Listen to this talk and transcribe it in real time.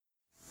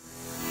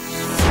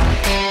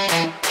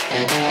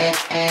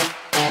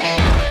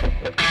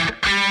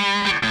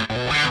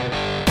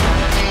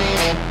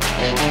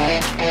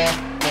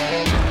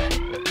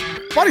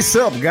What's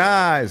up,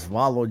 guys?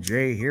 Wallow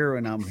J here,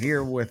 and I'm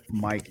here with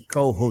my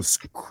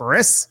co-host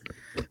Chris.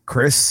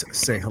 Chris,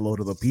 say hello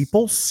to the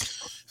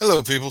peoples.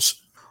 Hello,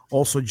 peoples.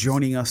 Also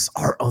joining us,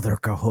 our other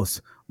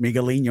co-host,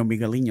 Miguelino.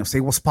 Miguelino,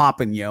 say what's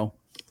poppin', yo.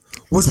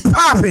 What's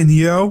poppin',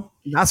 yo?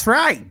 That's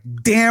right.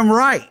 Damn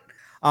right.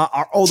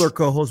 Our other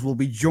co-host will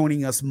be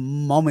joining us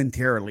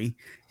momentarily.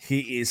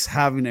 He is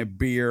having a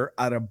beer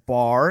at a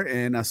bar,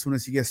 and as soon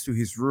as he gets to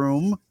his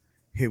room,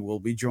 he will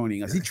be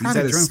joining us. He tried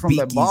to drink from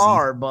the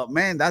bar, but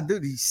man, that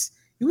dude, he's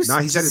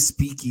at a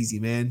speakeasy,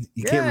 man.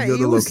 You can't reveal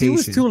the location. He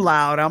was location. too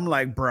loud. I'm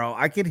like, bro,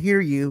 I can hear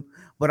you,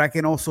 but I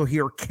can also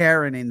hear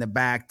Karen in the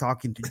back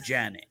talking to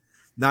Janet.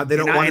 Now they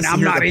don't want to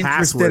hear the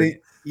password.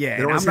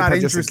 I'm not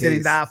interested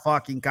in that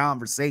fucking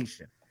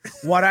conversation.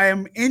 What I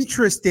am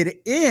interested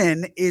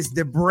in is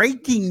the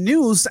breaking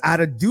news out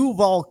of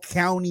Duval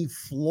County,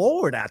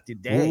 Florida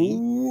today.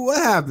 Ooh,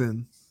 what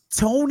happened?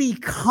 Tony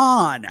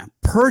Khan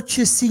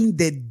purchasing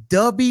the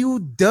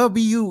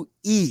WWE.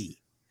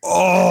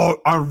 Oh,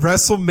 on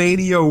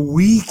WrestleMania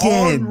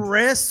weekend. On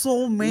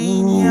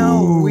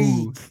WrestleMania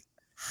week.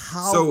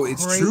 How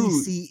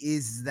crazy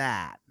is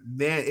that?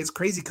 Man, it's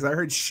crazy because I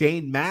heard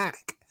Shane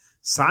Mack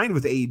signed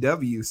with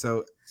AEW.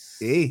 So,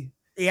 hey.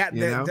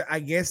 Yeah, I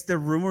guess the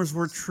rumors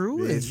were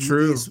true. It's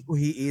true.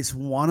 He is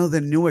one of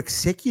the new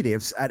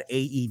executives at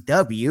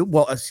AEW.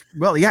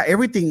 Well, yeah,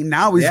 everything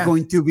now is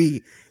going to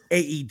be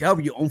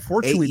AEW.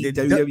 Unfortunately, the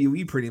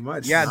WWE pretty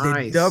much. Yeah,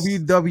 nice. The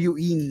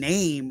WWE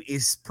name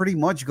is pretty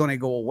much going to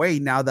go away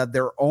now that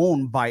they're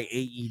owned by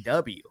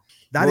AEW.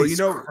 That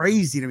is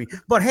crazy to me.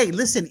 But hey,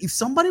 listen, if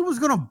somebody was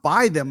going to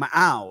buy them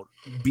out,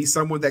 be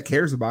someone that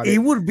cares about it. It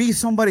would be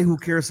somebody who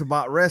cares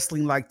about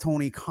wrestling like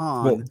Tony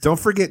Khan. Well, don't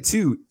forget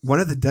too, one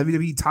of the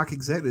WWE top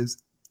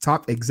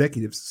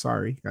executives.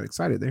 Sorry, got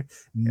excited there.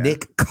 Yeah.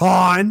 Nick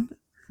Khan.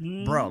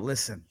 Bro,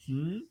 listen.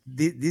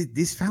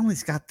 This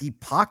family's got deep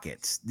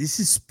pockets. This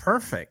is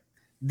perfect.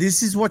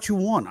 This is what you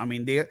want. I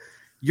mean,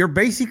 you're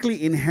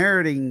basically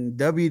inheriting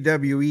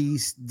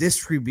WWE's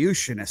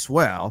distribution as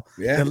well.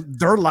 Yeah.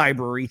 Their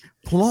library.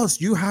 Plus,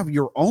 you have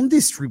your own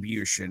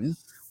distribution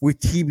with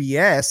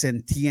TBS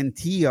and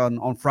TNT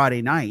on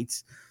Friday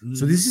nights.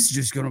 So this is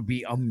just going to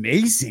be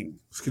amazing.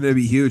 It's going to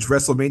be huge.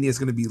 WrestleMania is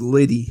going to be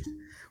litty.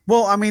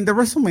 Well, I mean, the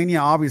WrestleMania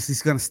obviously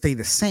is going to stay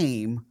the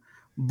same,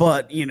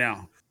 but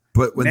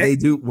But when they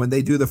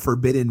do the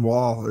forbidden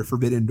wall or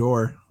forbidden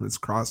door, let's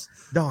cross.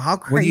 No, how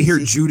crazy. When you hear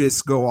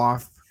Judas go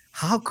off.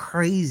 How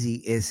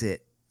crazy is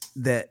it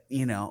that,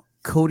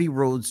 Cody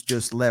Rhodes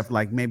just left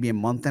like maybe a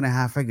month and a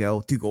half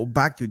ago to go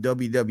back to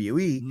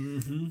WWE.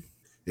 Mm-hmm.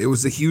 It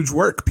was a huge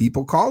work.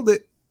 People called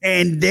it.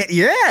 And then,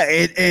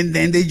 and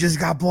then they just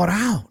got bought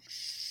out.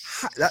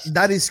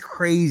 That is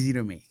crazy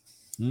to me.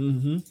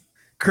 Mm-hmm.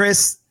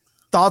 Chris,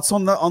 thoughts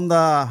on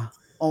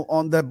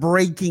the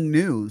breaking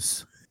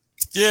news?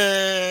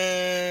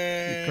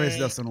 Yeah. Chris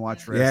doesn't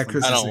watch wrestling. Yeah,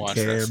 Chris doesn't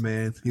care,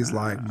 man. He's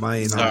like,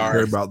 man, I don't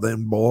care about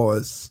them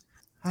boys.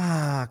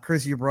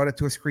 Chris, you brought it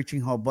to a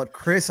screeching halt. But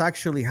Chris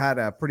actually had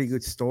a pretty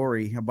good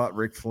story about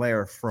Ric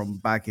Flair from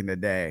back in the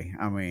day.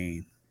 I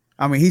mean,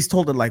 he's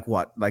told it like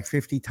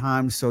 50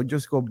 times. So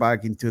just go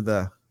back into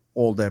the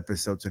old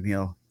episodes and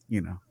he'll,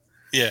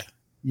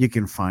 you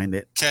can find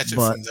it. Catch it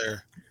from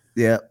there.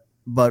 Yeah.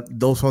 But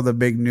those are the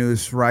big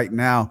news right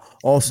now.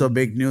 Also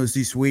big news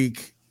this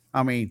week.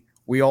 I mean,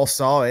 we all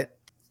saw it.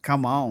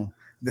 Come on.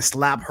 The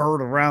slap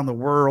heard around the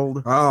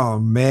world. Oh,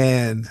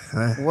 man.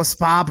 What's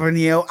poppin',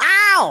 yo?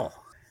 Ow!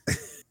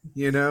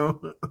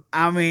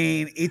 I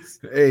mean,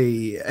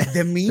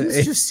 the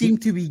memes just seem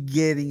to be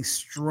getting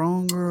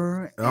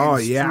stronger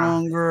and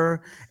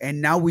stronger.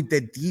 And now with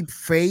the deep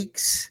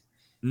fakes.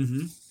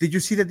 Mm-hmm. Did you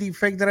see the deep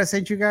fake that I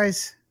sent you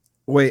guys?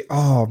 Wait,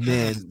 oh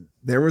man.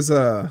 There was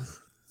You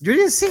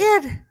didn't see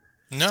it?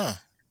 No.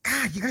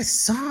 God, you guys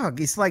suck.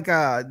 It's like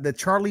the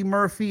Charlie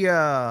Murphy with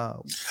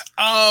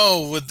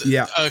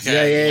the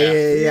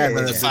okay. Yeah.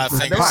 With the five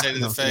fingers say to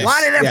the face.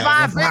 Why did the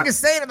five fingers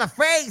say to the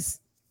face?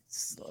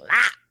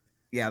 Slap.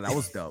 Yeah, that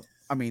was dope.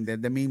 I mean, the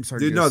memes are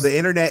the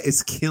internet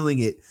is killing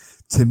it.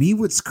 To me,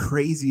 what's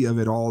crazy of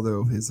it all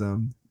though is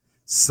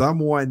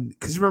someone,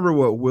 because you remember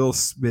what Will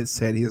Smith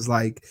said? He was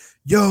like,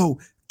 yo,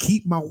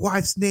 keep my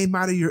wife's name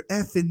out of your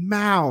effing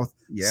mouth.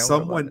 Yeah.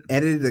 Someone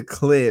edited a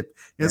clip.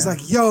 It's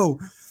like, yo,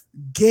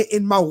 get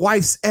in my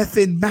wife's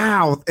effing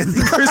mouth. And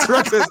then Chris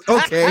Rock says,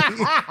 okay.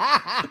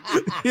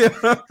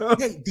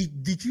 Hey,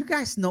 did you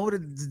guys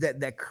notice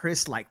that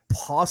Chris like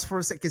paused for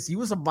a second because he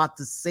was about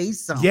to say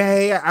something?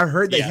 Yeah, I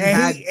heard that.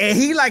 Yeah.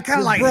 He like kind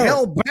of like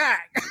held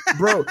back.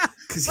 Bro,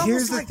 because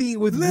here's the thing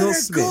with Will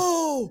Smith.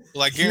 Go.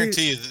 Well, I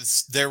guarantee you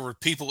that there were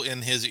people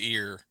in his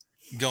ear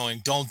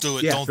going, don't do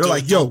it, Yeah, don't they're do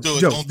like, it, yo,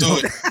 don't do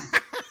it.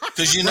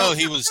 Because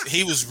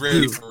he was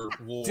ready for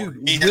war.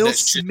 Dude, He had Will that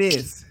shit.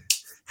 Smith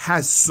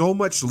has so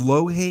much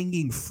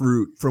low-hanging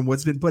fruit from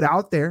what's been put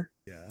out there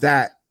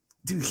that,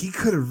 dude, he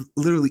could have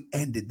literally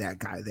ended that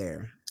guy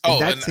there.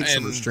 And takes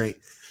some restraint.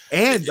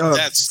 And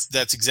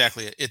that's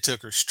exactly it. It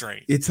took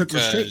restraint. It took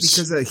restraint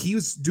because he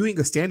was doing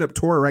a stand-up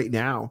tour right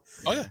now.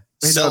 Oh yeah,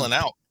 selling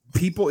out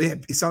people,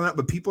 it's on that,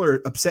 but people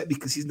are upset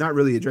because he's not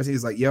really addressing.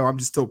 He's like, yo, I'm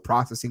just still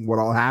processing what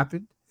all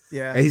happened.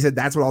 Yeah. And he said,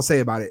 that's what I'll say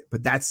about it.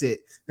 But that's it.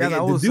 Yeah, Again,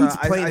 that was, the dude's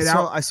playing I it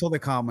saw, out. I saw the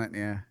comment.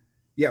 Yeah.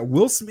 Yeah,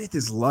 Will Smith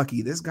is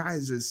lucky. This guy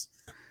is just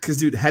because,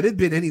 dude, had it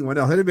been anyone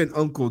else, had it been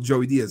Uncle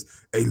Joey Diaz,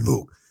 hey,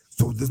 look,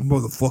 so this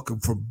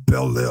motherfucker from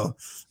Bel Air,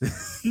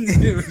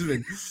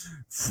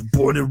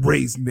 born and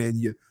raised, man,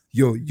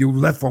 you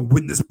left on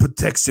witness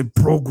protection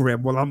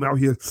program while I'm out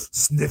here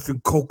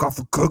sniffing coke off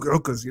of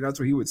hookers. You know, that's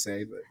what he would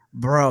say. But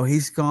Bro,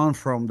 he's gone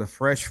from the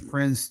Fresh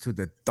Prince to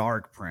the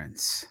Dark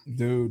Prince.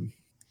 dude,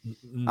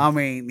 I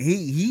mean,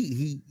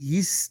 he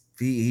just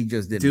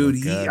didn't. dude,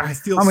 look good. I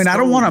feel. I mean, I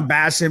don't so- want to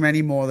bash him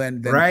any more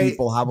than right.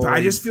 people have. But I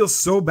already. just feel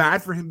so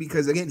bad for him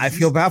because again, I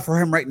feel bad for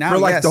him right now. for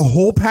like yes. the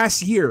whole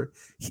past year.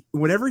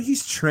 Whenever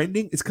he's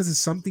trending, it's because of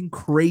something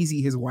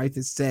crazy his wife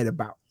has said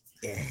about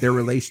their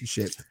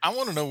relationship. I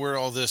want to know where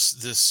all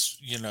this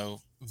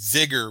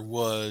vigor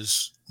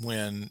was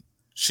when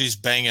she's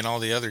banging all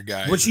the other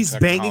guys. When she's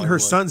banging her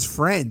son's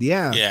friend,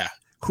 yeah,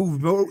 who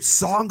wrote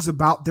songs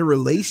about their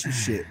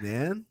relationship,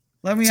 man.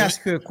 Let me So-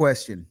 ask you a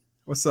question.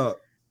 What's up?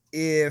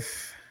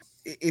 If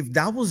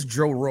that was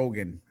Joe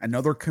Rogan,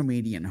 another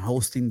comedian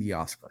hosting the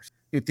Oscars,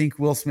 you think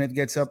Will Smith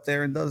gets up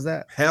there and does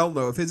that? Hell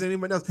no. If it's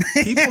anyone else,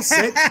 people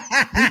said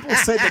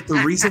that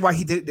the reason why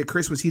he did it to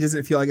Chris was he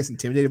doesn't feel, I guess,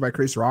 intimidated by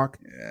Chris Rock.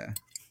 Yeah.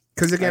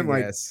 Because again, I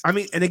like, guess. I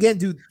mean, and again,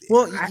 dude,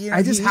 Well,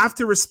 I just have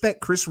to respect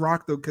Chris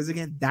Rock though, because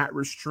again, that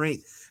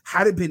restraint.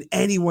 Had it been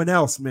anyone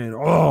else, man,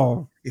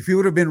 If it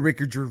would have been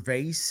Ricky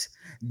Gervais,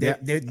 they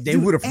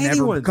Dude, would have never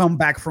anyone. come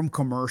back from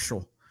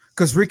commercial.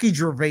 Because Ricky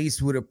Gervais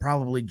would have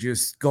probably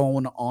just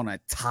gone on a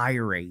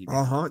tirade.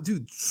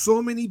 dude,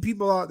 so many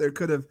people out there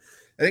could have.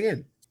 And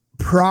again,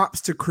 props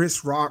to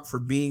Chris Rock for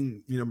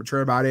being, mature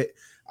about it.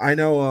 I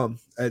know,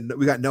 and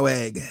we got No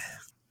Egg.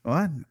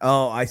 What?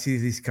 Oh, I see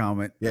this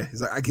comment. Yeah,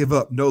 he's like, I give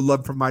up. No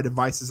love from my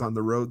devices on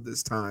the road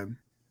this time.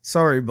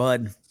 Sorry,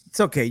 bud. It's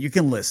okay. You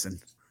can listen.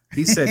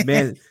 He said,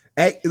 man,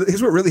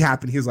 here's what really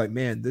happened. He was like,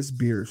 man, this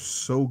beer is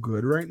so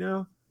good right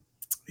now.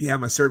 Yeah,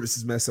 my service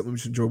is messed up. Let me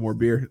just enjoy more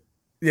beer.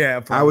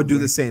 Yeah, I would do probably.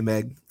 the same,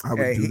 Egg. I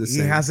would do the He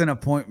same. has an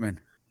appointment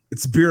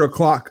It's beer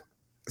o'clock.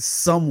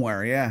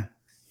 somewhere. Yeah.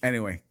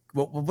 Anyway,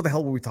 what the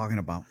hell were we talking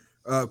about?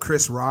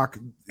 Chris Rock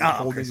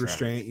holding Chris Rock.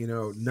 restraint,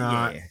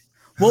 not. Yeah.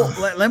 Well,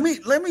 let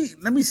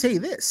me say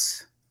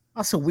this.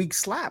 That's a weak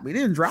slap. We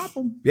didn't drop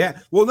him. Yeah.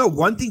 Well, no,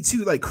 one thing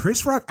too, like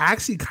Chris Rock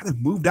actually kind of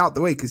moved out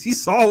the way because he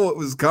saw what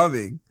was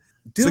coming.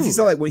 Dude. So if you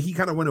saw like when he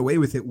kind of went away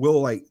with it,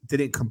 Will like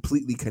didn't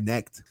completely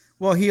connect.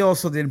 Well, he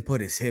also didn't put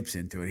his hips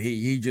into it.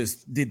 He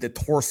just did the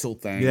torso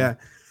thing. Yeah.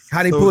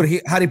 Had he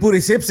put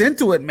his hips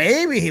into it,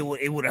 maybe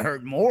it would have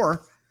hurt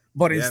more.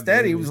 But Yeah,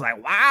 instead, he maybe. was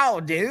like,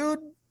 "Wow, dude,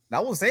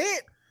 that was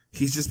it."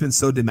 He's just been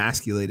so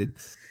demasculated.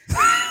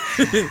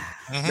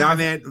 Now,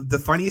 man, the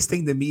funniest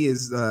thing to me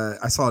is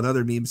I saw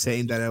another meme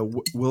saying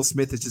that Will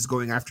Smith is just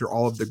going after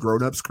all of the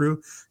grown-ups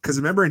crew. Because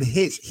remember in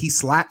Hitch, he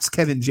slaps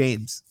Kevin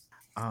James.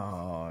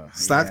 Oh,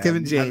 Slapped yeah,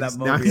 Kevin that James.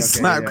 movie, Now he okay,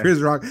 slapped yeah. Chris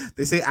Rock.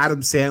 They say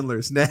Adam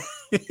Sandler's next.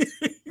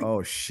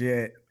 Oh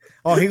shit!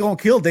 Oh, he gonna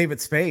kill David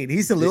Spade.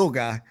 He's the little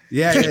guy.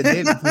 Yeah,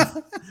 David.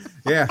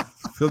 Yeah,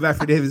 feel bad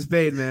for David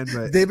Spade, man.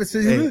 But David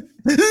Spade.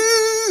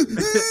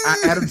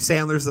 Adam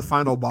Sandler's the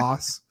final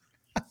boss.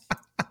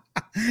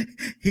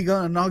 He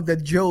gonna knock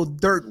that Joe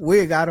Dirt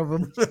wig out of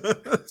him.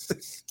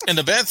 And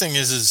the bad thing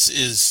is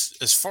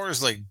as far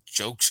as like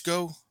jokes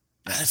go,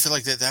 I didn't feel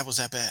like that was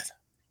that bad.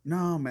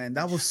 No, man,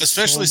 that was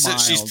Especially so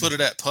since she's mild. put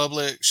it at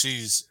public.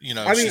 She's I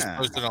mean, she's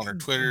posted on her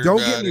Twitter. Don't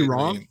about get me it. I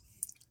wrong. mean,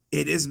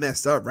 It is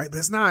messed up, right? But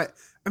it's not.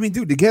 I mean,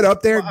 dude, to get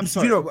up there, Well, I'm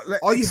sorry,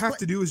 all you have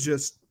to do is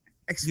just,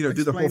 do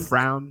the whole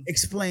frown.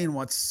 Explain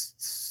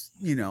what's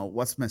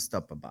messed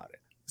up about it.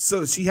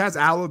 So she has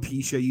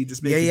alopecia. You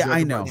just make a Yeah, joke I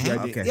about know. the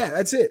idea. Okay. Yeah,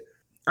 that's it.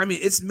 I mean,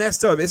 it's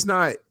messed up. It's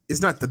not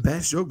the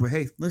best joke, but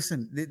hey,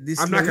 Listen, this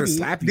I'm not gonna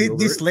slap you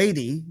over This it.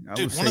 lady, I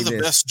dude, will one of say the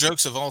this. best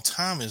jokes of all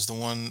time is the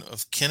one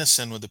of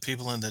Kinnison with the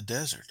people in the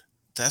desert.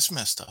 That's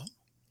messed up.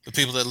 The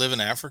people that live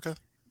in Africa.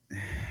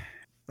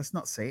 Let's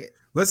not say it.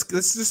 let's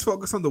just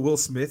focus on the Will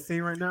Smith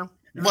thing right now.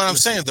 What I'm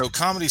saying though,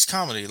 comedy's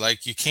comedy.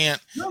 Like you can't.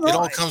 No, It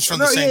all comes from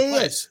the same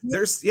place.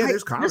 There's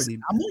comedy.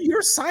 Listen, I'm on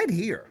your side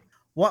here.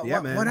 What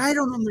man. I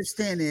don't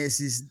understand is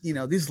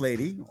this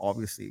lady,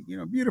 obviously,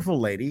 beautiful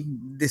lady,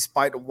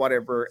 despite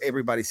whatever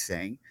everybody's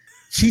saying,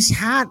 she's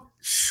had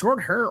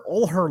short hair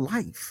all her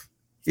life.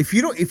 If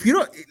you don't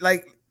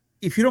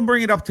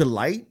bring it up to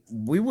light,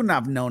 we wouldn't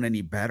have known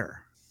any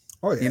better.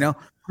 Oh yeah.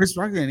 Chris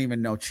Rock didn't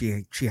even know she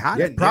had Yeah, it.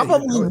 yeah, he Probably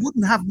didn't know it.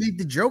 wouldn't have made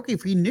the joke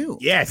if he knew.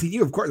 Yeah, if he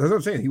knew, of course. That's what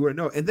I'm saying. He wouldn't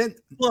know. And then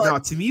But- now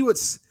to me,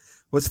 what's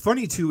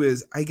funny too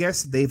is I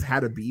guess they've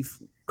had a beef,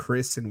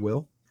 Chris and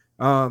Will.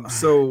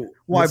 So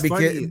Why? what's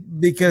funny-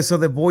 Because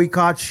of the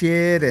boycott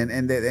shit and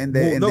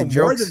well, no, the more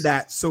jokes. than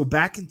that. So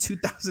back in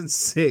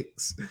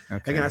 2006,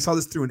 Okay. again, I saw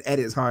this through an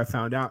edit. Is how I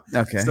found out.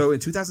 Okay. So in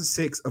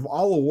 2006, of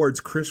all awards,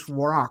 Chris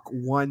Rock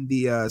won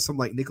the some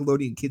like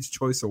Nickelodeon Kids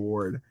Choice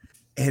Award,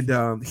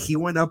 and he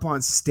went up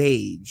on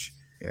stage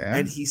Yeah.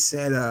 And he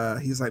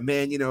said, he's like,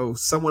 man,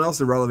 someone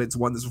else irrelevant's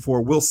won this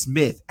before. Will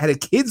Smith at a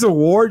kids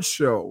award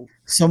show.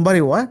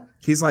 Somebody what?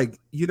 He's like,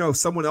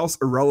 someone else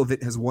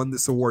irrelevant has won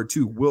this award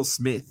too. Will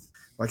Smith.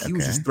 Like he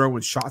was just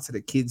throwing shots at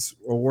a kids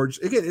award.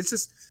 Again,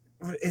 it's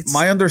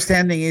my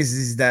understanding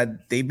is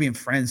that they've been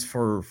friends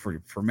for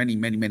many,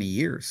 many, many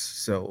years.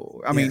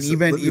 So I mean,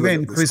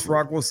 even Chris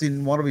Rock was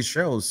in one of his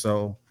shows.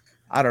 So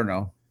I don't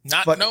know.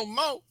 Not no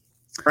more.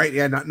 Right?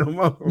 Yeah, not no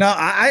more. No,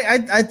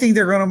 I think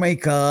they're gonna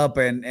make up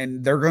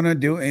and they're gonna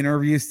do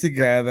interviews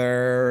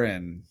together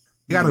and.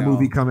 You got a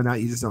movie coming out,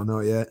 you just don't know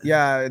it yet.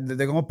 Yeah,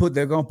 they're gonna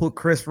put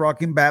Chris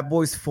Rock in Bad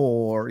Boys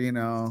 4. He's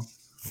gonna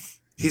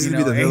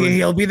be the villain.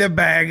 He'll be the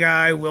bad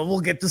guy. We'll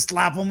get to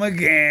slap him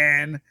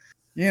again.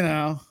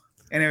 And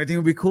everything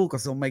will be cool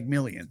because they'll make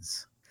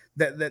millions.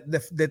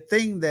 The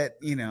thing that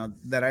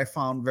that I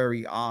found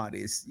very odd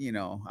is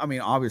I mean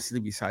obviously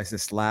besides the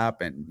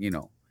slap and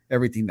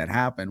everything that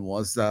happened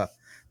was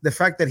the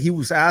fact that he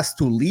was asked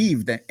to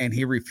leave and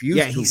he refused.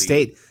 Yeah, he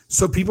stayed.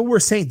 So people were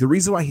saying the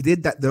reason why he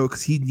did that though,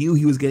 because he knew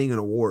he was getting an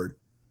award.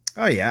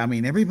 Oh yeah, I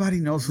mean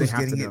everybody knows who's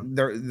getting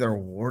their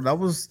award. That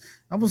was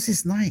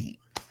his night.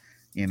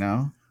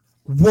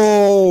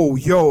 Whoa,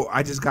 yo!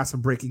 I just got some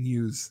breaking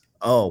news.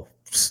 Oh,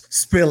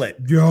 spill it,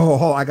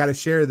 yo! I gotta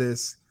share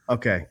this.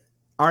 Okay.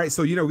 All right,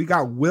 so we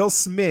got Will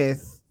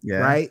Smith,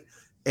 right,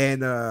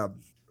 and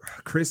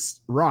Chris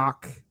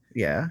Rock.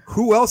 Yeah.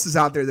 Who else is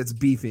out there that's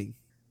beefing?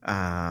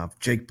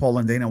 Jake Paul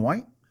and Dana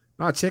White.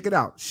 Oh, check it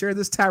out. Share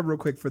this tab real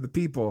quick for the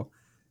people.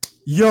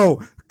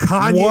 Yo,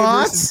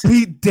 Kanye versus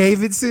Pete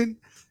Davidson,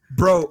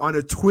 bro, on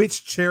a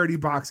Twitch charity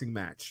boxing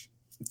match.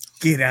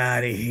 Get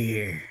out of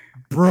here,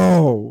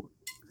 bro.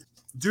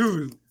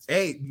 Dude,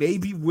 hey,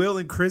 maybe Will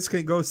and Chris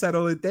can go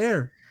settle it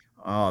there.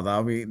 Oh,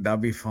 that'll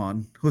be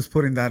fun. Who's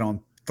putting that on?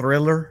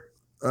 Thriller?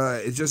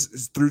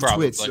 It's through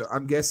Twitch. So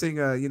I'm guessing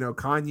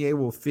Kanye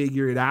will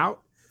figure it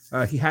out.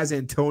 He has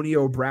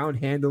Antonio Brown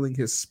handling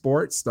his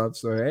sports stuff.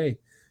 So hey,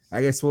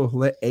 I guess we'll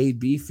let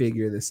AB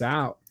figure this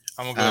out.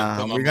 I'm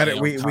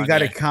gonna we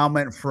got a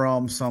comment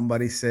from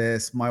somebody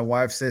says my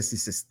wife says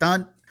it's a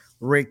stunt.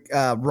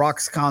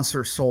 Rock's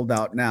concert sold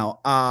out now.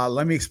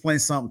 Let me explain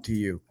something to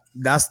you.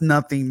 That's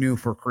nothing new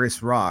for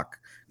Chris Rock.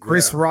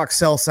 Chris Rock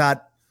sells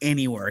out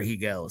anywhere he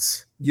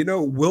goes.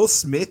 Will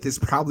Smith is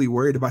probably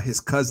worried about his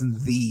cousin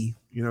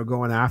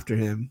going after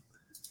him.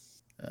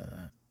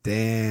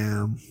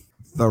 Damn.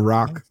 The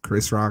Rock,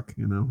 Chris Rock,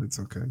 it's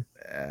okay.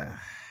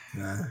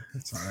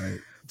 It's all right.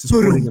 Just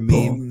putting a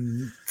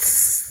meme.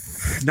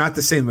 Not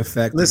the same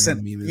effect.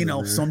 Listen,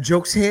 some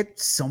jokes hit,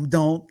 some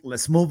don't.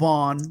 Let's move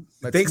on.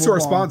 Thanks to our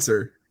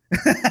sponsor.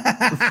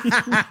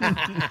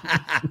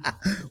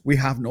 We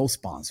have no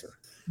sponsor.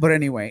 But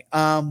anyway,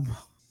 what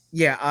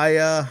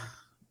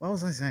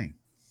was I saying?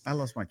 I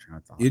lost my train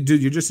of thought.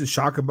 You're just in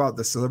shock about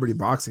the celebrity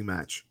boxing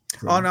match.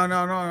 Oh no.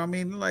 I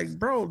mean,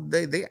 bro,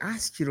 they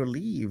asked you to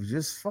leave.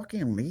 Just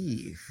fucking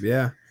leave.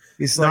 Yeah.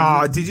 It's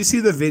like, did you see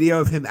the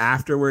video of him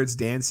afterwards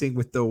dancing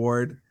with the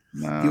award?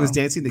 No, he was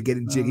dancing to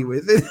getting jiggy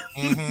with it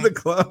in the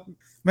club.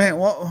 Man,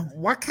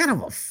 what kind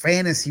of a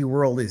fantasy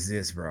world is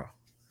this, bro?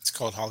 It's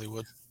called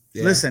Hollywood.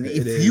 Yeah, listen,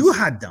 if you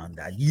had done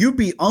that, you'd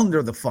be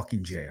under the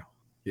fucking jail.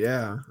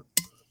 Yeah.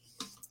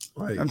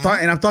 I'm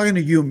talking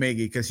to you, Miggy,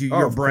 because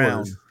you're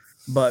brown.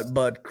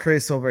 But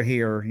Chris over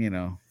here,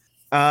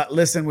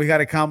 listen, we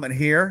got a comment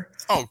here.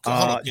 Oh,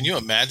 God. Can you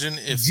imagine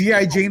if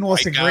G.I. Jane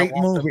was a great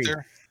movie?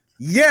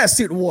 Yes,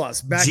 it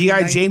was.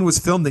 G.I. Jane was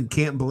filmed in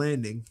Camp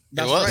Blanding.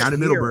 That's right, down in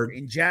Middleburg.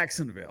 In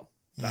Jacksonville.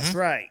 That's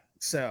right.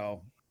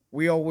 So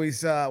we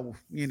always, love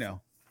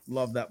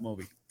that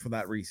movie for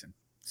that reason.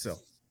 So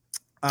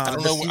I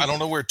don't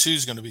know where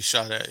 2's going to be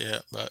shot at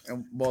yet, but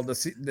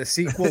the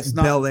sequel's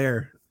not Bel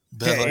Air.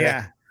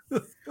 Yeah.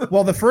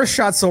 Well, the first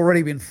shot's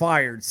already been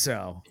fired,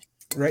 so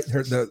right.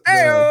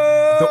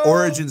 The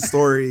origin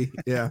story.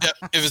 Yeah.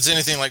 If it's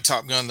anything like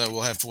Top Gun, though,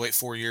 we'll have to wait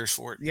 4 years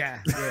for it.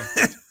 Yeah.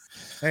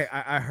 Hey,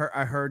 I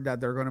heard that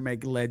they're gonna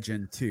make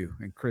Legend 2,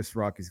 and Chris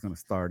Rock is gonna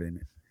start in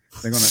it.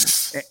 They're gonna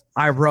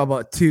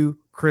iRobot 2,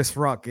 Chris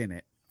Rock in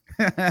it.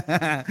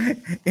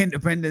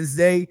 Independence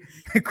Day,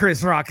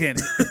 Chris Rock in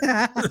it.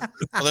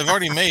 Well, they've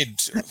already made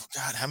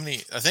how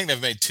many? I think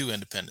they've made 2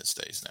 Independence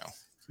Days now.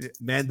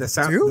 Man, the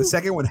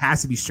second one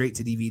has to be straight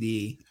to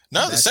DVD.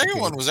 No, the second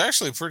one was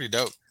actually pretty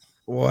dope.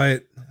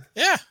 What?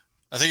 Yeah,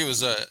 I think it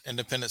was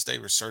Independence Day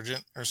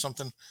Resurgent or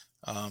something.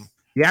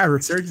 Yeah,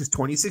 Resurgence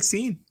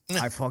 2016.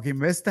 I fucking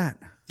missed that.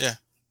 Yeah,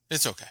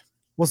 it's okay.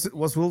 Was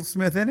Will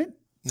Smith in it?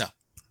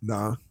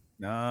 No.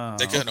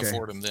 They couldn't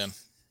afford him then.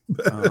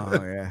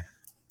 Oh yeah.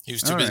 He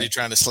was too busy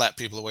trying to slap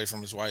people away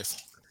from his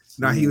wife.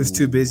 No, he was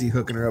too busy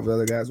hooking her up with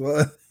other guys.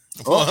 What?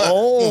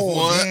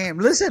 Oh, damn.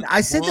 Listen, I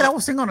said that I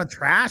was going to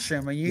trash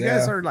him, and you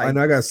guys are like, I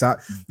know I got to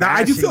stop. Now,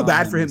 I do feel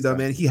bad for him, though,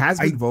 man. He has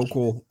been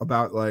vocal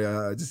about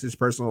just his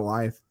personal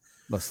life.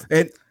 Listen,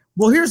 and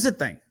here's the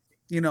thing,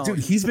 dude,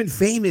 he's been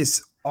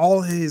famous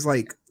all his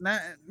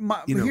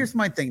here's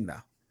my thing,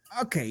 though.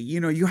 Okay,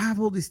 you have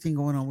all this thing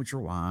going on with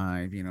your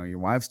wife. Your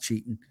wife's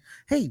cheating.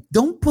 Hey,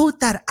 don't put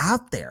that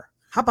out there.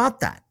 How about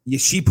that? Yeah,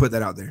 she put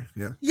that out there.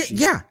 Yeah.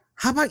 Yeah.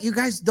 How about you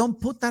guys don't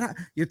put that out?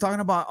 You're talking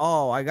about,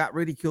 oh, I got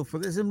ridiculed for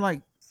this. I'm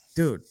like,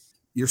 dude,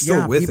 You're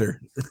still with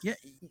her. yeah,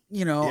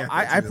 you know, Yeah,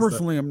 I that's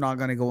personally am not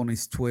gonna go on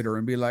his Twitter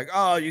and be like,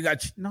 oh, you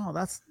got no,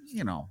 that's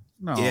no,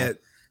 Yeah.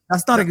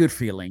 that's not a good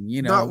feeling.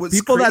 You know, what's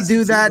people that crazy do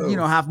too, that, though- you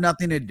know, have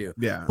nothing to do.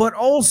 Yeah. But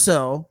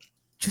also,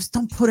 just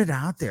don't put it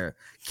out there.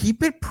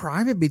 Keep it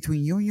private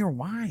between you and your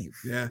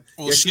wife. Yeah.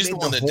 Well, Yeah, she she's the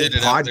made one the that whole did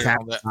it out there podcast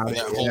on that, about on it,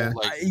 that whole yeah.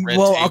 like red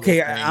Well, table okay,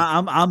 thing.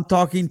 I'm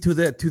talking to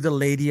the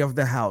lady of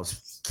the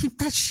house. Keep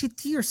that shit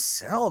to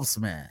yourselves,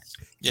 man.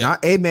 Yeah.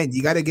 Hey man,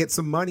 you got to get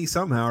some money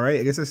somehow, right?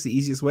 I guess that's the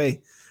easiest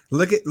way.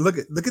 Look at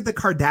the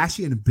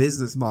Kardashian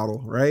business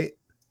model, right?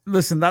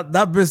 Listen,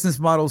 that business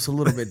model is a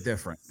little bit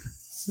different.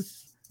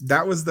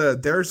 That was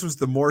theirs was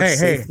the more Hey,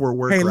 safe for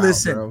work. hey, route,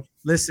 listen, bro.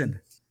 listen.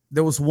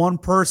 There was one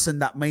person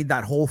that made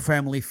that whole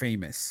family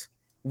famous.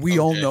 We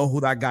all Okay. know who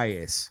that guy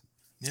is.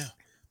 Yeah.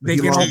 They He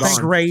can all logged thank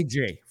on. Ray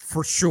J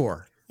for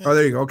sure. Oh,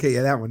 there you go. Okay,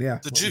 yeah, that one. Yeah,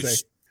 The What was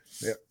juice.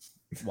 that?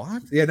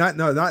 What? Yeah, not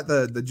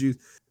the juice.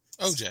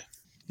 OJ.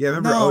 Yeah,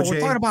 remember No, OJ? we're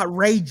talking about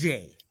Ray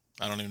J.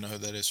 I don't even know who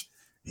that is.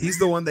 He's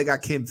the one that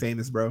got Kim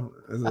famous, bro.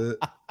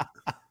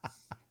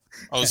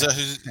 Oh, is that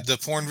who the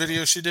porn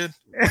video she did?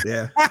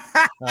 Yeah.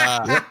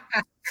 Uh,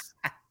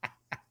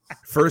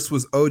 First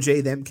was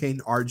OJ, then came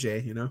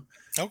RJ. You know.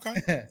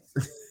 Okay.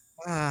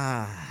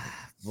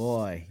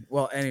 Boy.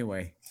 Well,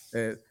 anyway,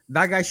 that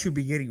guy should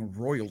be getting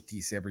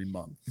royalties every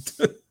month.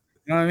 You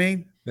know what I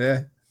mean?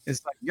 Yeah.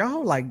 It's like, yo,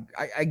 like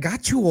I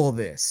got you all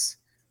this.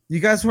 You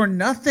guys were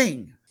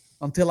nothing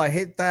until I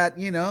hit that,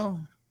 you know.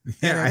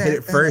 Yeah, I hit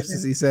it first,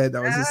 as he said.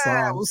 That was his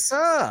Yeah, song. what's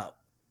up?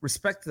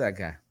 Respect to that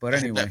guy. But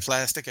anyway, That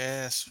plastic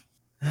ass.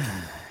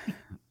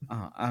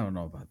 I don't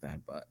know about that,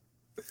 but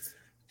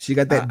She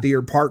got that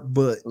Deer Park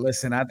butt.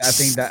 listen, I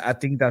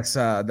think that's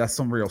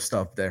some real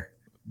stuff there.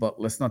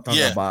 But let's not talk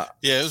Yeah. about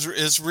Yeah,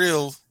 it's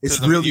real. It's 'Cause,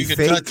 I mean, really you can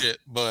fake. touch it,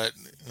 but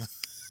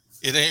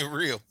it ain't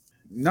real.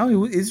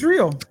 no, it's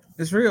real.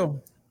 It's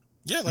real.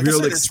 Yeah, like Real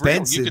I said, it's real.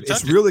 You expensive. can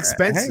It's touch real it.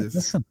 expensive. Hey,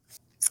 listen,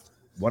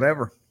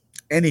 whatever.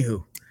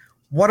 Anywho,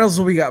 what else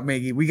do we got,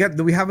 Maggie?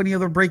 Do we have any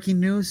other breaking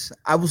news?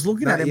 I was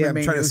looking Not at yet. MMA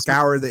I'm trying to news.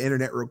 scour the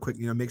internet real quick.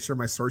 You know, make sure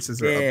my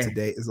sources are Yeah. up to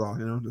date. Is all.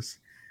 You know, just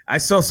I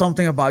saw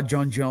something about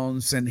John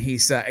Jones and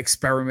his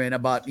experiment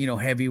about, you know,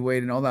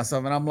 heavyweight and all that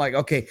stuff. And I'm like,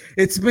 okay,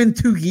 it's been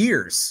 2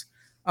 years.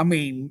 I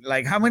mean,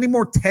 like, how many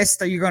more tests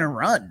are you going to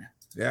run?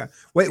 yeah.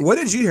 Wait, what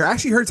did you hear? I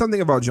actually heard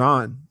something about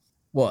John.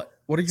 What?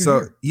 What did you So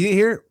hear? you didn't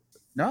hear?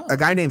 No. A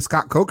guy named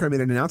Scott Coker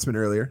made an announcement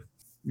earlier.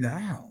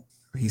 No.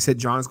 He said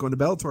John's going to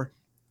Bellator.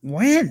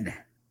 When?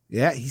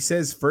 Yeah, he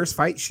says first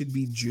fight should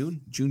be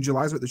June.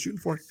 July is what they're shooting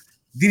for.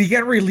 Did he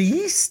get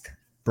released?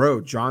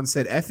 Bro, John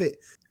said F it.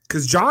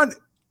 Because John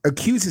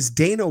accuses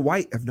Dana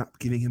White of not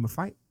giving him a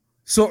fight.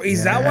 So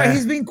is that why Yeah.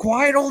 he's been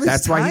quiet all this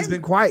That's time? why he's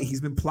been quiet.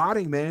 He's been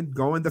plotting, man,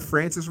 going the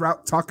Francis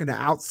route, talking to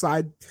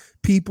outside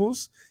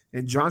peoples.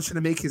 And John's trying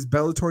to make his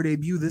Bellator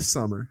debut this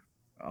summer.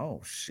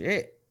 Oh,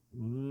 shit.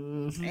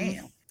 Mhm.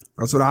 Damn.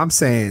 That's what I'm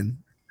saying.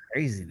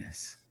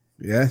 Craziness.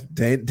 Yeah,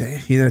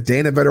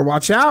 Dana better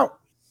watch out.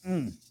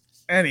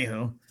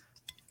 Anywho,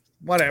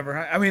 whatever.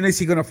 I mean, is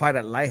he going to fight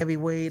at light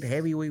heavyweight?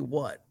 Heavyweight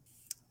what?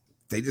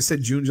 They just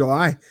said June,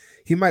 July.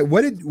 He might.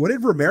 What did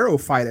Romero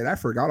fight at? I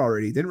forgot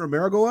already. Didn't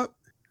Romero go up?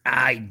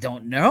 I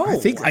don't know. I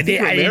think I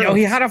didn't Romero- know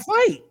he had a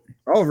fight.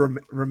 Oh,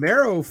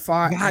 Romero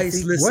fought. I Guys,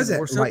 think, listen,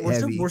 was it light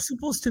heavy? we're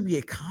supposed to be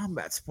a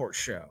combat sports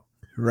show.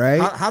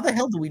 Right? How the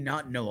hell do we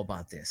not know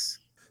about this?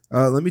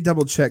 Let me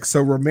double check.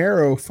 So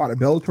Romero fought at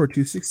Bellator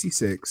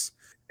 266,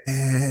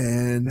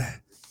 and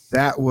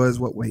that was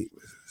what weight?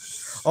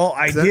 Oh,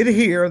 I Is that- did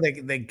hear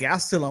that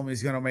Gastelum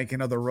is going to make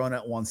another run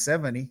at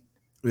 170.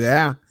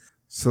 Yeah.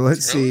 So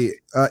let's see.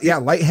 Yeah,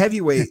 light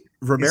heavyweight.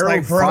 Romero It's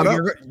like, bro, fought up.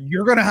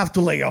 you're going to have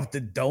to lay off the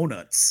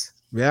donuts.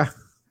 Yeah.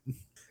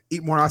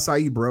 Eat more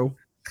acai, bro.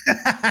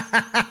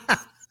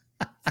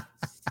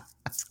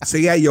 So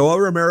yeah, Yoel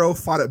Romero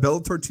fought at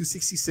Bellator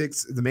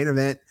 266, the main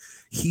event.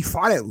 He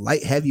fought at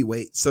light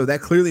heavyweight. So that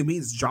clearly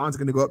means John's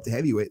going to go up to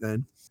heavyweight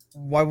then.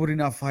 Why would he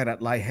not fight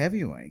at light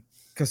heavyweight?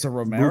 Because of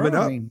Romero. Moving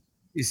up. I mean,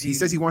 is He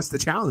says he wants the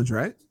challenge,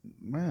 right?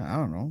 Well, I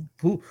don't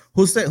know.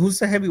 Who's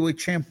the heavyweight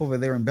champ over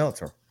there in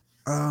Bellator?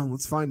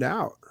 Let's find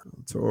out.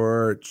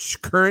 Or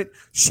current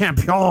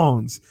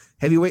champions.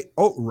 Heavyweight.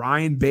 Oh,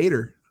 Ryan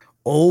Bader.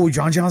 Oh,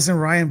 John Johnson,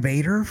 Ryan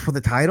Bader for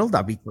the title.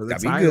 That'd be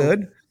title.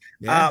 good.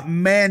 Yeah.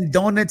 Man,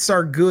 donuts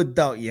are good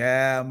though.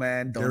 Yeah,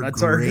 man, They're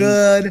donuts are great.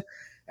 good.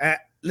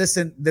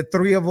 Listen, the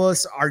three of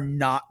us are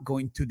not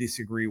going to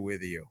disagree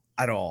with you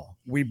at all.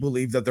 We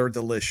believe that they're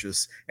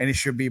delicious and it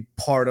should be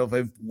part of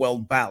a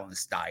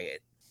well-balanced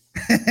diet.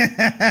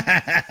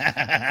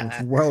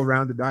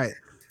 Well-rounded diet.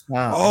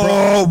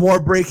 Oh, More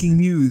breaking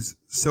news.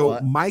 So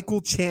What?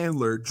 Michael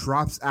Chandler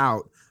drops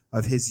out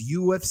of his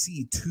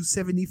UFC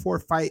 274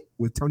 fight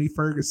with Tony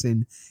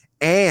Ferguson,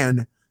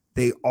 and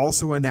they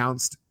also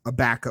announced a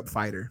backup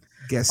fighter.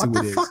 Guess what who the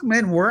it is? fuck,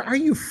 man? Where are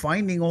you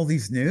finding all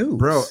these news,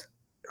 Bro,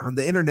 on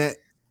the internet.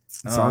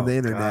 It's on the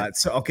internet. God.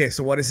 So okay,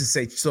 so what does it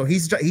say? So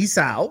he's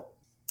out.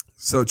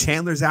 So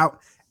Chandler's out,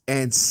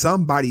 and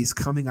somebody's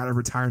coming out of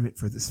retirement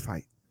for this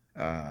fight.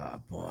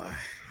 Boy.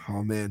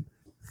 Oh man,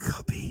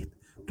 Khabib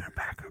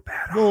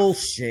Nurmagomedov.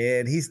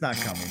 Bullshit. He's not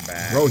coming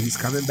back. Bro, he's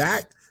coming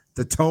back.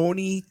 The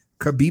Tony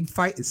Khabib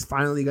fight is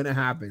finally gonna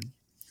happen.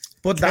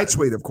 But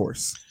Catchweight, of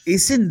course.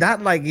 Isn't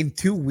that like in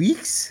 2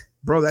 weeks?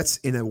 Bro, that's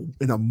in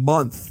a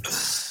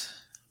month.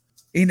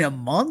 In a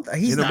month?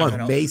 He's In a not month,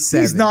 gonna, May 7th.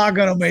 He's not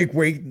gonna make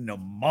weight in a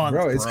month,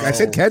 Bro, bro. I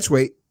said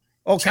catchweight.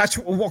 Oh, catch.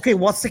 Okay,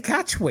 what's the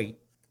catch weight?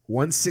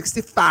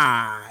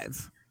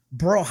 165.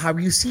 Bro, have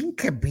you seen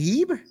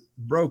Khabib?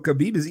 Bro,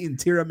 Khabib is eating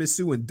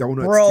tiramisu and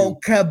donuts. Bro,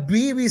 too.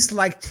 Khabib is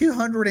like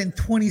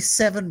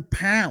 227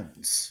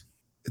 pounds.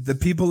 The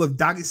people of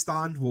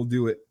Dagestan will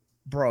do it.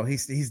 Bro,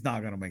 he's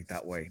not gonna make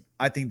that weight.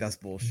 I think that's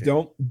bullshit.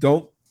 Don't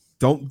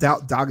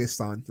doubt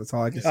Dagestan. That's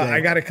all I can say.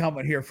 I got a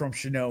comment here from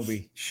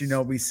Shinobi.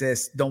 Shinobi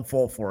says, "Don't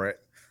fall for it."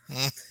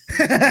 Don't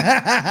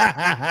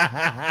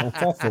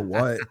fall for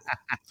what?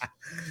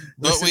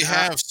 But we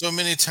have so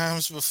many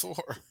times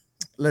before.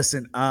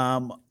 Listen,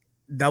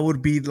 that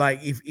would be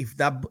like if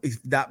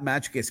that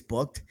match gets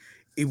booked,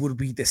 it would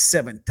be the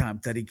 7th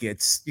time that it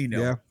gets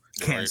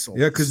canceled.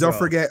 Yeah, because don't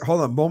forget. Hold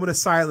on, moment of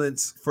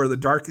silence for the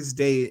darkest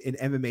day in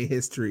MMA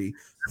history.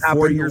 4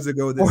 Happened years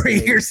ago. 4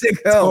 years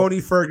ago,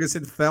 Tony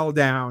Ferguson fell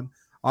down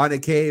on a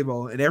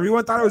cable, and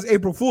everyone thought it was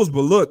April Fool's.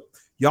 But look,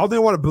 y'all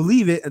didn't want to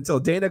believe it until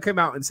Dana came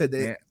out and said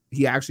that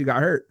he actually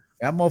got hurt.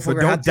 That motherfucker.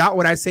 But don't doubt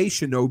what I say,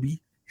 Shinobi.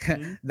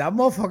 That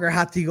motherfucker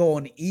had to go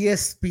on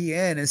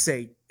ESPN and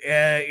say,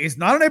 "It's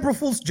not an April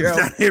Fool's joke.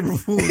 It's not April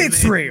Fool's,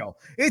 It's man. real.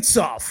 It's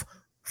off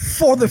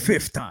for the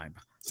 5th time."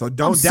 So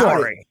don't I'm doubt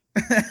sorry. it.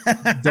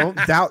 Don't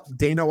doubt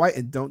Dana White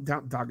and don't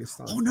doubt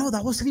Dagestan. Oh no,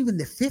 that wasn't even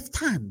the 5th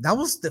time. That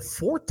was the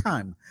 4th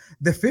time.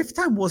 The 5th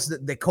time was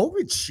the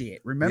COVID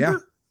shit.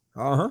 Remember?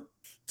 Yeah.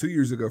 2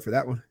 years ago for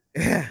that one.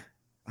 Yeah.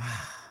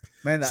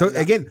 Man.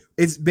 Again,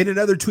 it's been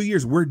another 2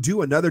 years. We're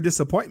due another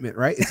disappointment,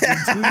 right? It's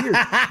been 2 years.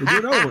 We're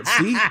doing another one.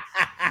 See?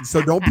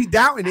 So don't be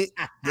doubting it.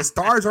 The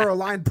stars are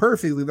aligned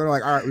perfectly. They're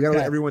like, all right, we gotta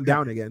let everyone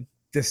down again.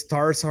 The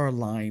stars are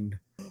aligned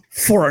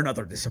for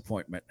another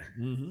disappointment.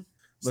 Mm-hmm.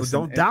 So Listen,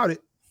 don't doubt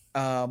it.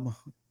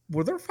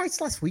 Were there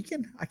fights last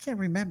weekend? I can't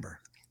remember.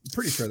 I'm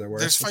pretty sure there were.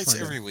 There's Let's fights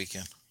find out. every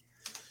weekend.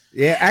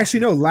 Yeah,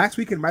 actually, no. Last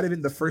weekend might have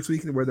been the first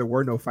weekend where there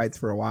were no fights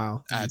for a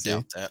while. I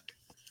doubt that.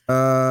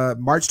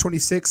 March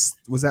 26th,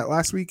 was that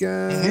last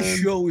weekend? This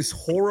show is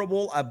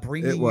horrible at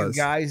bringing you was.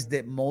 guys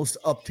the most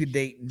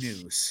up-to-date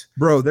news.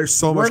 Bro, there's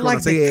so We're much going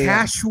like on. the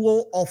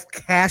casual of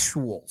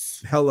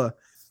casuals. Hella.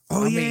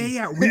 Oh, I yeah, mean-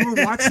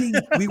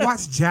 yeah. We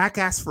watched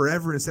Jackass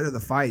Forever instead of the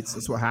fights.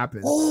 That's what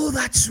happened. Oh,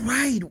 that's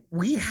right.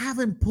 We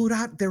haven't put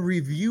out the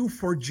review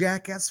for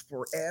Jackass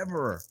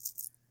Forever.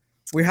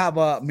 We have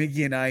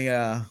Miggy and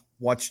I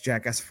watched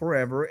Jackass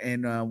Forever,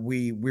 and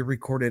we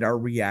recorded our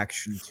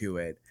reaction to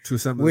it, To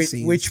some of the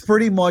scenes. which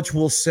pretty much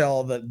will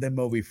sell the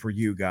movie for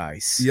you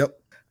guys. Yep.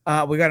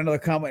 We got another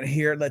comment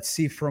here. Let's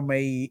see, from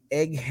a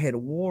Egghead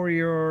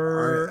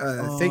Warrior.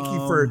 Thank you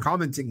for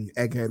commenting,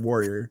 Egghead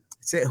Warrior.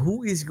 Say,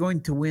 who is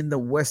going to win the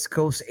West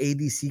Coast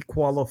ADCC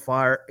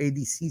qualifier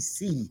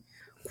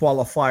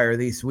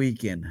this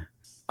weekend?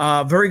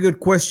 Very good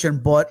question,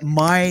 but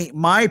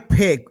my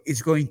pick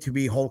is going to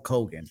be Hulk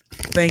Hogan.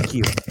 Thank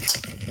you.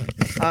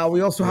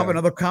 We also have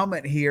another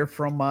comment here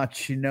from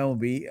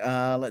Shinobi.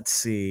 Let's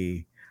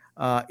see.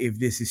 If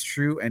this is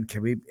true and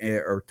Khabib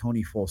or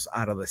Tony falls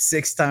out of the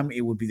 6th time,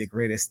 it would be the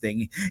greatest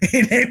thing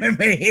in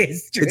MMA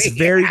history. It's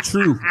very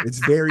true. It's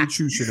very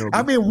true, Shinobi.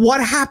 I mean,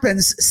 what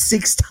happens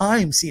 6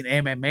 times in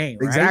MMA,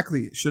 right?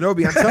 Exactly.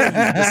 Shinobi, I'm telling you,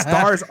 the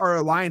stars are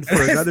aligned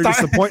for another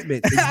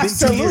disappointment. It's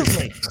been 2 years.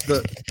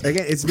 Absolutely.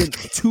 Again, it's been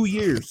 2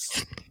 years.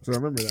 So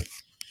remember that.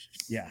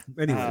 Yeah.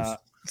 Anyways.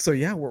 So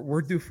yeah,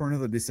 we're due for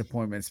another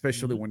disappointment,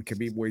 especially when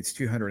Khabib weighs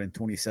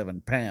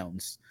 227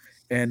 pounds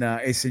and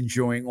is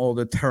enjoying all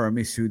the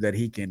tiramisu that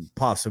he can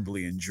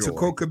possibly enjoy. To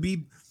quote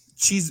Khabib,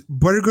 cheese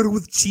burger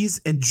with cheese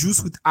and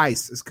juice with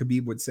ice, as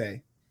Khabib would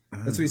say.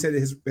 That's what he said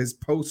in his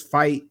post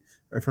fight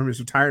or from his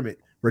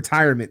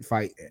retirement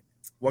fight.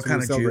 What So kind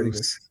we're of celebrating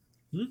juice?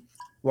 Hmm?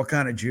 What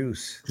kind of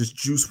juice? Just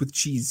juice with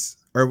cheese,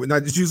 or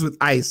not just juice with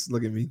ice.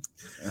 Look at me,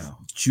 Oh.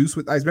 juice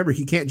with ice. Remember,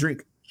 he can't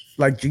drink.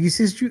 Like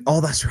Jesus juice?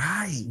 Oh, that's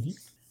right.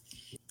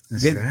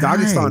 That's Again,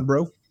 Dagestan,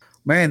 bro.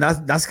 Man,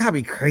 that's gotta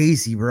be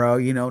crazy, bro.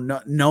 You know,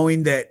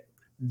 knowing that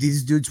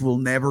these dudes will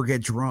never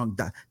get drunk.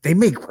 They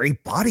make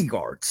great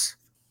bodyguards.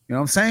 You know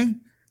what I'm saying?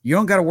 You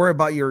don't got to worry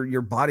about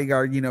your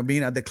bodyguard,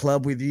 being at the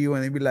club with you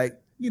and they be like,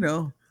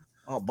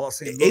 oh,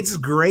 bossy. It's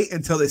great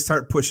until they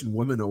start pushing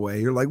women away.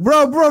 You're like,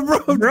 bro,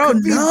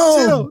 Khabib,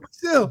 no.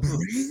 chill.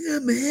 Bring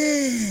him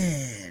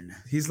in.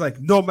 He's like,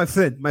 no, my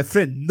friend,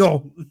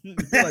 no.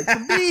 You're like,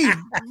 Khabib,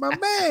 my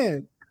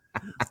man.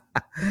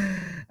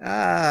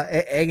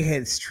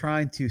 Egghead's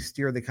trying to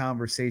steer the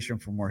conversation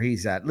from where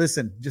he's at.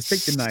 Listen, just take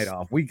the night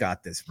off. We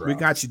got this, bro. We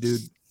got you, dude.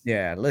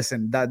 Yeah,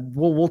 listen, that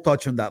we'll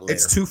touch on that later.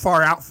 It's too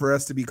far out for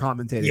us to be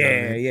commentating.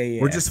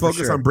 Yeah. We're just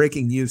focused on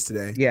breaking news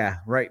today. Yeah,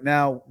 right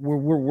now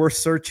we're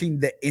searching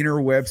the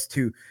interwebs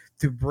to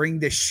bring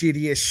the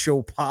shittiest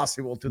show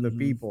possible to the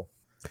people.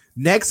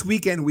 Next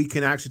weekend we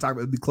can actually talk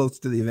about. It'll be close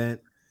to the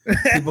event.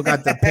 People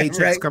got the paychecks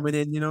Right. coming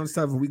in, and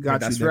stuff. We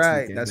got That's you next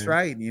right. weekend, That's man.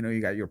 right.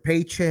 You got your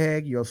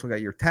paycheck. You also got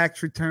your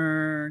tax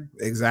return.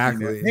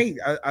 Exactly. Hey,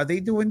 are they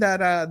doing that?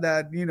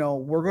 That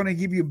we're going to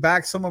give you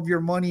back some of your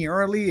money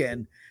early,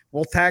 and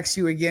we'll tax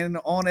you again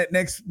on it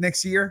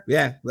next year.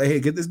 Yeah. Like, hey,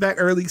 get this back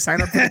early.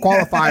 Sign up for the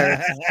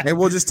qualifier, and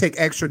we'll just take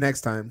extra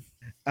next time.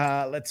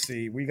 Let's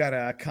see. We got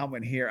a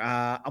comment here.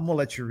 I'm gonna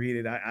let you read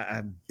it.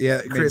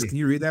 Yeah, Chris, maybe. can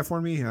you read that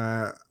for me?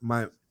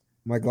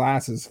 My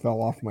glasses fell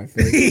off my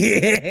face.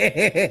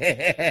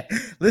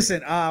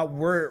 Listen,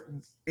 we're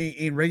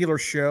in regular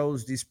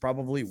shows. These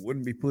probably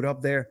wouldn't be put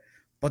up there,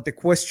 but the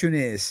question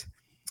is,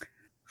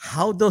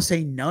 how does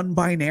a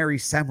non-binary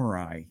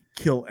samurai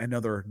kill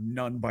another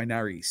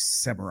non-binary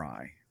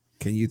samurai?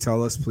 Can you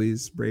tell us,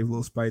 please, brave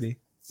little Spidey?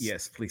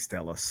 Yes, please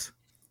tell us.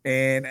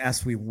 And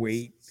as we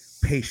wait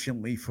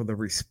patiently for the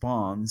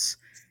response,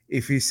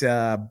 if it's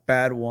a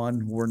bad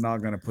one, we're not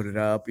going to put it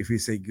up. If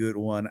it's a good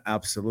one,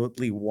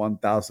 absolutely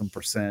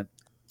 1000%.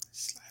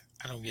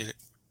 I don't get it.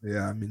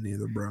 Yeah, me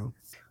neither, bro.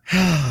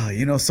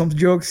 Some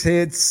jokes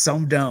hit,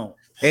 some don't.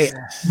 Hey,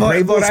 But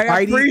brave little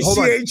I Spidey, hold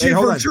on. appreciate Hey, you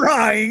hold for on.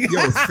 trying.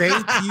 Yo,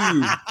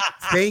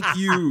 thank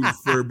you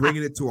for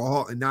bringing it to a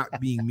halt and not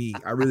being me.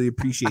 I really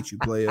appreciate you,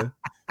 playa.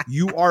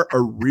 You are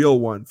a real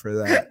one for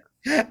that.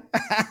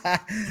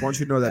 Just want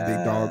you to know that,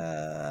 big dog.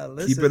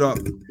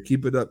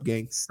 Keep it up,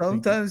 gang.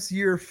 Sometimes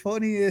you're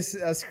funny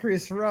as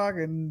Chris Rock,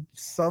 and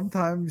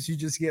sometimes you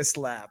just get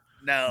slapped.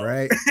 No,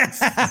 Right? It's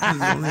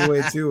the only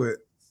way to it.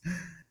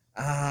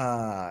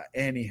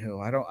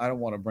 Anywho, I don't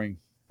want to bring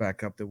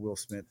back up the Will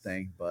Smith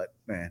thing, but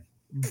man.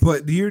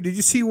 But did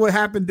you see what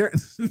happened there?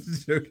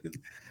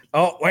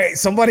 Oh wait,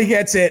 somebody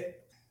gets it.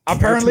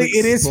 Apparently,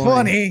 it is explain.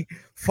 funny.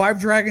 Five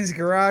Dragons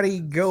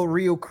Karate Go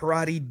Rio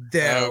Karate Do.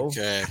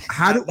 Okay.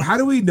 How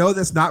do we know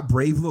that's not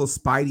brave little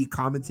Spidey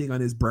commenting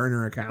on his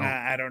burner account?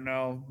 I don't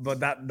know, but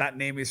that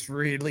name is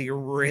really,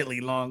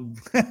 really long.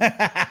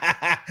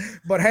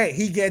 But hey,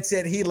 he gets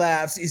it. He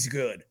laughs. He's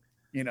good.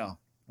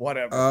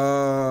 Whatever.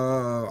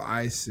 Oh,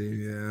 I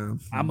see. Yeah,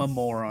 I'm a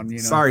moron.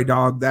 Sorry,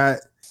 dog.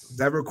 That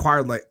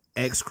required like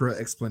extra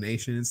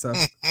explanation and stuff.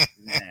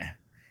 Nah.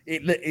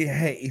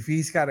 Hey, if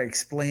he's got to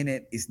explain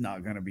it, it's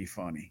not gonna be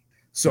funny.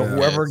 So Yeah.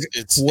 whoever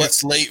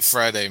It's late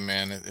Friday,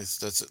 man.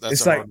 That's It's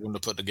a hard like- one to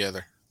put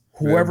together.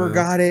 whoever man.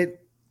 got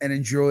it and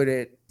enjoyed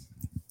it,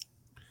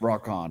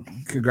 rock on.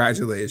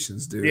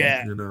 Congratulations, dude.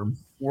 Yeah.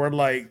 We're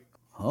like,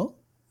 huh?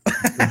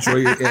 Enjoy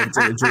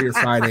your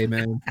Friday,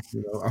 man.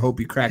 I hope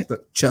you cracked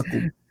the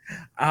chuckle.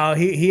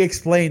 He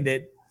explained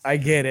it. I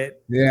get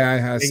it. Yeah, I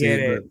have I seen get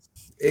it. But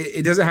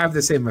it doesn't have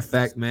the same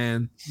effect,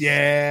 man.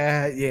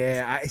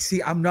 Yeah. I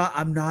see. I'm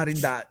not in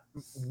that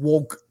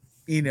woke,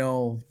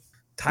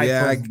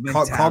 type of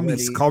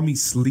mentality. Call me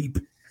sleep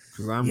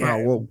because I'm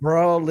not woke.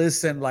 Bro,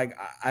 listen, like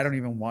I don't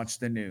even watch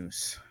the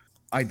news.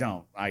 I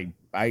don't. I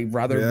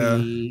rather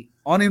be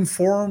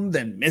uninformed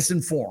than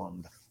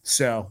misinformed.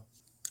 So,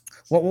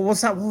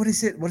 what's that? What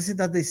is it? What is it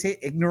that they say?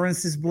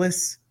 Ignorance is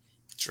bliss.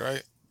 That's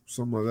right.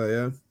 Something like that,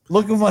 yeah.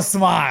 Look at my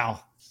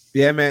smile.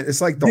 Yeah, man.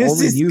 It's like the This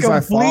only is news I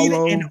complete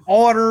follow. and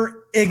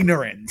utter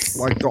ignorance.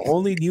 Like the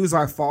only news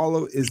I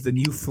follow is the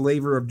new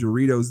flavor of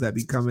Doritos that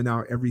be coming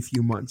out every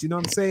few months. You know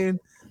what I'm saying?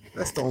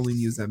 That's the only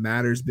news that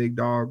matters, big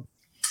dog.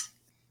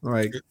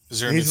 Like, Is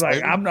there a He's new like,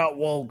 flavor? I'm not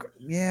woke.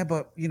 Yeah,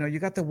 but you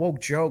got the woke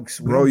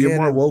jokes. We bro, don't you're get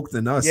more it. woke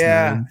than us,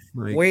 Yeah, man.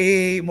 Like,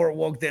 way more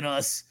woke than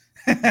us.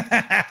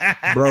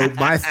 bro,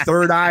 my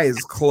third eye is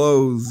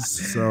closed.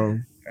 So,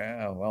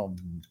 Yeah, well,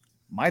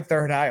 my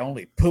third eye,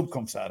 only poop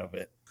comes out of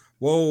it.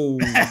 whoa.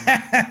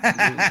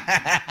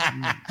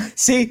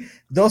 See,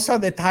 those are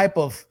the type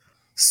of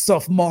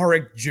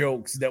sophomoric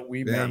jokes that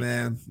we Yeah, make.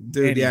 man.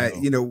 Dude,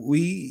 Anywho.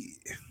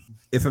 yeah,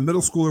 if a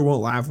middle schooler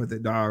won't laugh with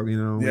it, dog, we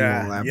won't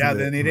laugh Yeah, with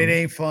then it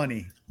ain't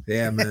funny.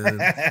 Yeah, man.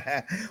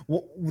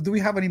 Well, do we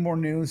have any more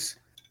news?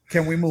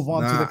 Can we move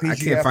on to the PGF I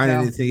can't find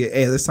now? anything.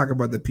 Hey, let's talk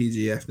about the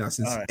PGF now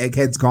since All right.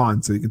 Egghead's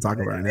gone, so we can talk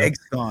about it now. Egg's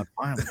gone.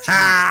 Finally.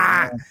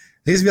 Ah!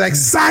 He's be like,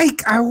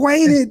 psych, I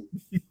waited.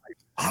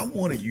 I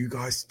wanted you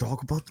guys to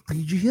talk about the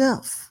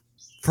PGF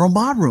from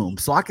my room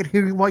so I could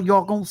hear what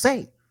y'all gonna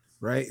say.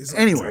 Right? It's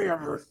like, Anyway.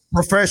 "Damn."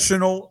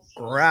 Professional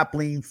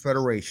Grappling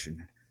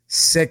Federation,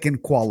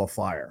 second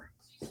qualifier,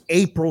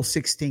 April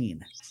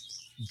 16,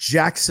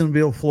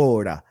 Jacksonville,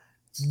 Florida.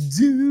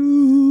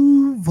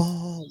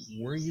 Duval,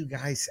 where you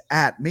guys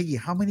at? Miggy,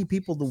 how many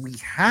people do we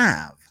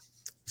have?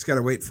 Just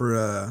gotta wait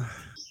for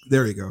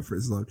there we go for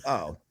his load.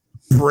 Oh,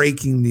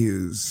 Breaking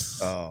news.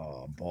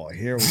 oh boy,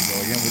 here we go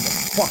again with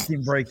the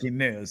fucking breaking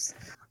news.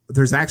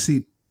 There's actually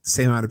the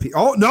same amount of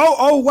people. Oh no!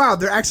 Oh wow!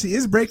 There actually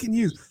is breaking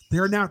news.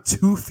 There are now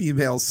 2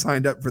 females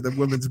signed up for the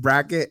women's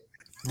bracket.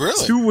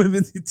 Really? 2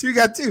 women. 2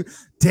 got 2.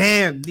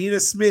 Damn, Nina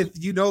Smith,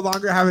 you no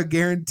longer have a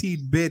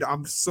guaranteed bid.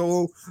 I'm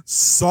so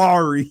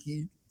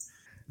sorry.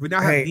 We now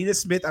have Hey. Nina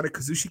Smith out of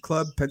Kazushi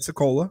Club,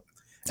 Pensacola.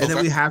 And then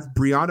Okay. we have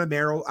Brianna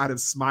Merrill out of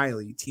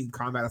Smiley, Team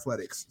Combat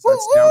Athletics. So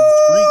that's down the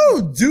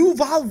street. Woo!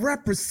 Duval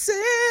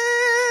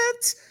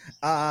represent.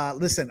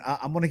 Listen,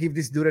 I'm gonna give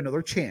this dude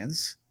another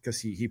chance because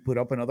he put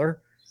up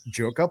another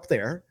joke up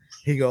there.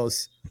 He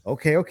goes,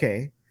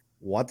 okay.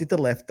 What did the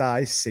left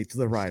eye say to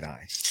the right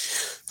eye?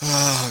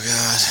 Oh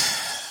God.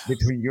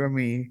 Between you and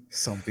me,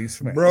 something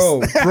smells.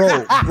 Bro.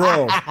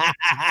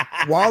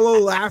 Wallow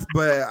laughed,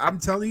 but I'm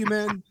telling you,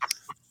 man.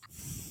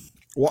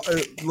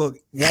 Look,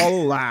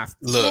 Wallow laughed.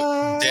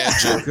 Look, dad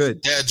joke.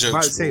 Good. Dad I'm jokes.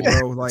 about to say,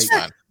 bro, like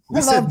we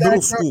I said love middle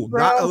that school, joke,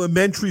 bro. not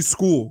elementary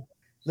school.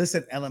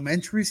 Listen,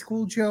 elementary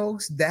school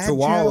jokes, dad To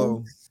Wallow.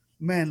 jokes,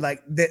 man,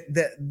 like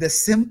the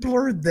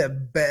simpler, the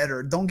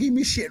better. Don't give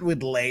me shit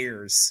with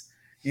layers.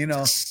 You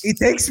know, it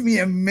takes me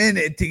a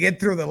minute to get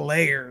through the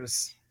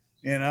layers.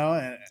 You know,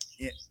 and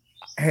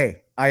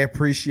hey, I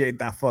appreciate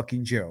that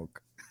fucking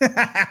joke.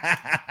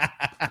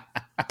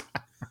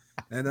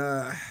 And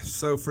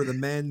so for the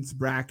men's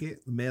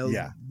bracket, the male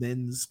Yeah.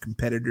 men's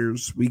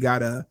competitors, we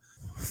got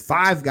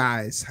 5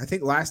 guys. I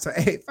think last time,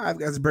 5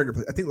 guys at Burger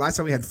Place. I think last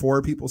time we had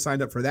 4 people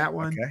signed up for that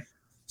one. Okay.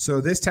 So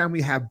this time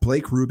we have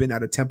Blake Rubin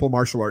out of Temple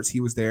Martial Arts.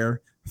 He was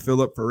there.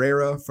 Philip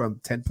Ferreira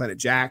from 10 Planet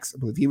Jacks. I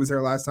believe he was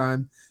there last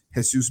time.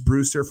 Jesus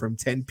Brewster from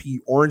 10P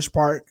Orange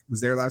Park was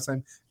there last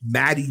time.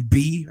 Maddie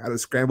B out of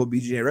Scramble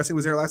BJJ Wrestling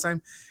was there last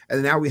time. And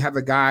then now we have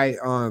a guy,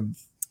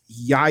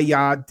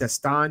 Yaya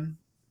Destan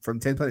from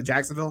 10 Planet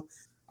Jacksonville.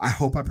 I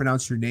hope I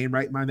pronounced your name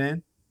right, my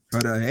man.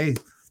 But hey,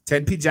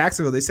 10P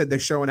Jacksonville, they said they're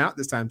showing out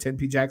this time.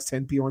 10P Jacks,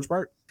 10P Orange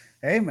Park.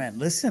 Hey man,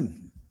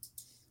 listen.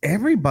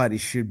 Everybody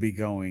should be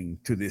going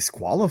to this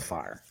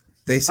qualifier.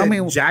 They said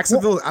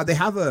Jacksonville,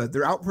 well,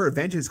 they're out for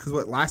vengeance because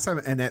what last time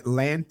an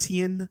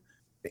Atlantean,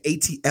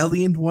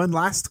 ATLian won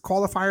last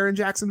qualifier in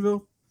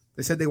Jacksonville.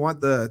 They said they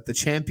want the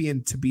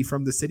champion to be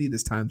from the city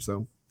this time.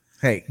 So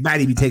hey,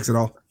 Matty B takes it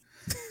all.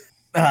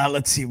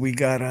 Let's see. We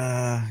got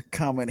a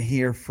comment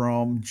here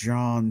from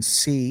John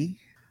C.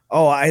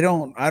 Oh, I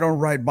don't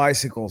ride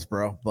bicycles,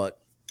 bro, but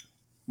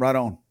right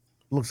on.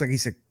 Looks like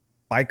he's a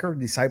biker,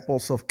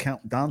 disciples of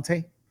Count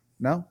Dante.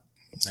 No?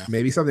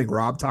 Maybe something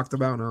Rob talked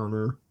about. I don't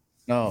know.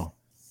 No.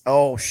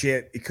 Oh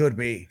shit. It could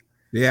be.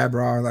 Yeah,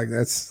 bro. Like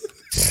that's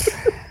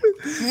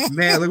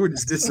man, look, we're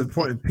just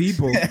disappointing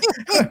people.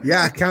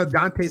 Yeah, Count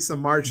Dante's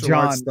some martial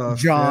arts stuff.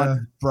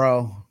 John,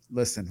 bro.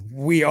 Listen,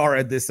 we are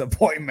a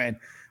disappointment.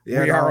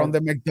 Yeah, we are on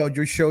the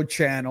McDojo Show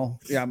channel.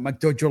 Yeah,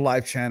 McDojo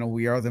Live channel.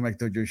 We are the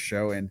McDojo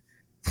Show, and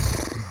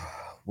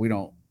we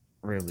don't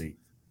really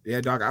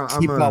dog.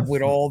 keep up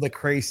with all the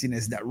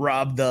craziness that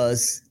Rob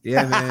does.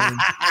 Yeah, man.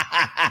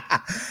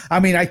 I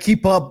mean, I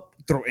keep up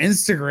through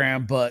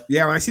Instagram, but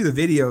yeah, when I see the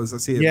videos, I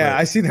see it. Yeah,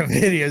 I see the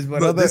videos,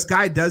 but this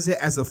guy does it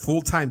as a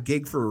full-time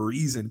gig for a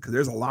reason because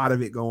there's a lot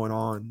of it going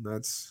on.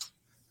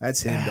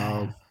 That's him,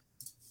 dog.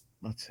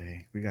 Let's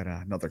see. We got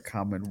another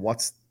comment.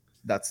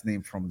 That's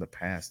name from the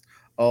past?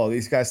 Oh,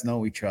 these guys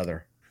know each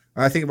other.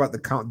 I think about the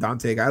Count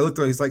Dante guy. I looked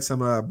like he's like some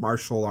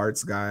martial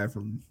arts guy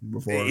from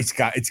before. It's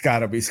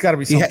gotta be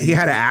something. He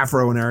had an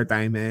afro and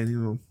everything, man. You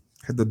know,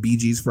 had the Bee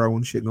Gees fro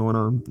and shit going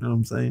on. You know what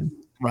I'm saying?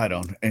 Right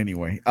on.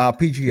 Anyway,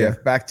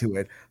 PGF, back to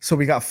it. So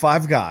we got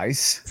 5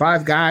 guys.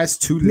 5 guys,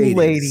 2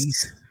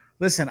 ladies.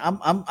 Listen,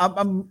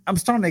 I'm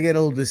starting to get a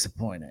little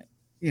disappointed,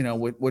 you know,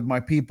 with my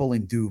people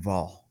in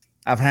Duval.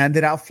 I've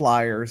handed out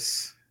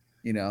flyers,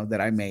 you know,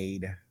 that I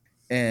made,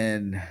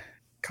 and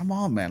come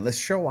on, man, let's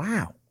show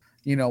out.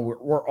 You know,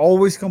 we're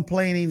always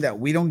complaining that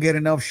we don't get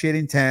enough shit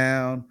in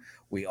town.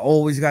 We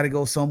always got to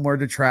go somewhere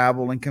to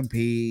travel and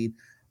compete.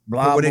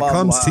 Blah, but when blah, it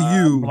comes blah, to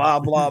you, blah,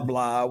 blah,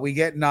 blah. We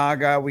get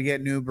Naga, we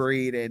get New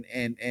Breed,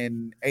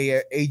 and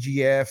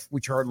AGF,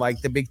 which are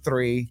like the big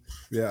 3.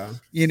 Yeah.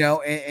 You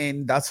know,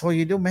 and that's what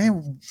you do,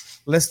 man.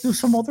 Let's do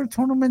some other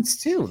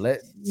tournaments too.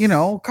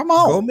 Come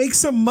on. Go make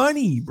some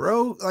money,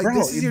 bro. Like, Bro,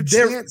 this is your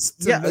chance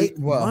to make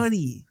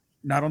money.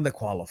 Not on the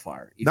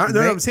qualifier. Not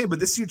what I'm saying, but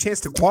this is your chance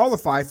to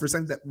qualify for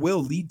something that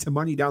will lead to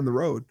money down the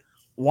road.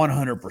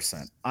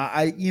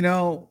 100%. You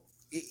know,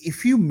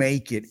 if you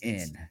make it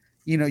in,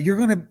 you know, you're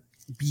going to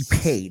be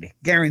paid,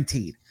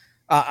 guaranteed.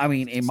 I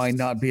mean, it might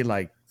not be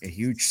like a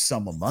huge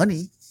sum of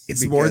money.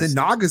 It's more than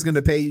Naga's going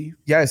to pay you.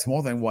 Yeah, it's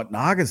more than what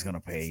Naga's going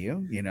to pay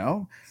you. You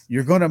know,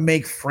 you're going to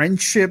make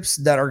friendships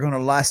that are going to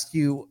last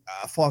you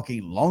a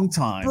fucking long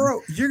time.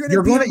 Bro, you're going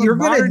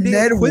to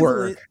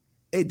network.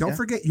 Hey, don't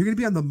forget, you're going to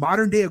be on the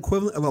modern day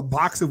equivalent of a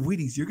box of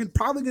Wheaties. You're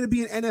probably going to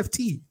be an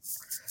NFT.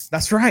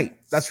 That's right.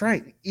 That's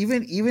right.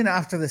 Even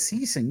after the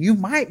season, you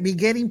might be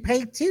getting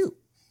paid too.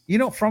 You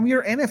know, from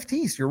your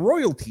NFTs, your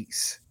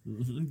royalties.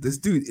 Mm-hmm. This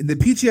dude, and the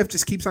PGF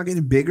just keeps on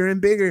getting bigger and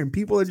bigger, and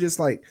people are just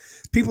like,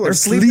 they're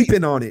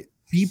sleeping on it.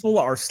 People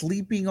are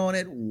sleeping on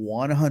it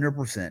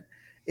 100%.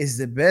 It's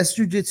the best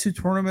jiu-jitsu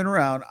tournament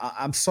around.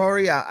 I'm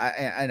sorry,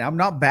 and I'm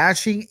not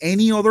bashing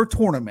any other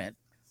tournament.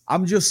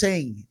 I'm just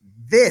saying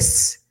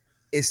this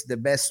is the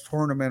best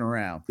tournament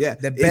around. Yeah,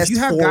 the best. If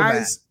you have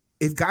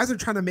if guys are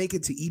trying to make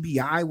it to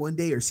EBI one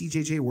day or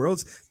CJJ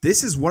Worlds,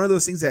 this is one of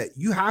those things that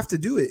you have to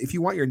do it if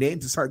you want your name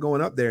to start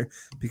going up there.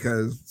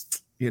 Because,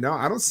 you know,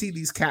 I don't see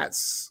these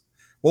cats.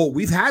 Well,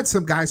 we've had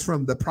some guys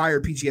from the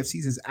prior PGF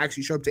seasons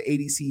actually show up to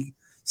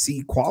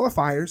ADCC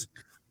qualifiers.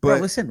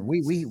 But listen,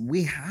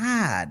 we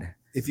had.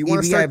 If you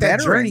want to start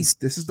that journey,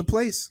 this is the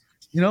place.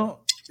 You know,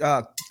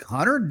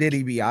 Hunter did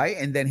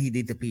EBI, and then he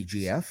did the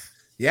PGF.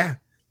 Yeah.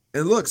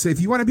 And look, so if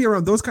you want to be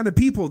around those kind of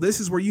people, this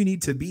is where you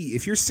need to be.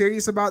 If you're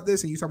serious about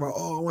this and you talk about,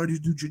 oh, I want to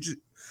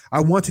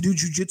do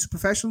jujitsu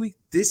professionally,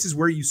 this is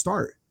where you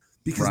start.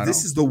 Because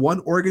this is the one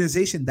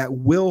organization that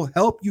will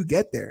help you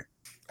get there.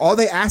 All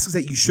they ask is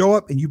that you show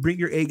up and you bring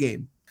your A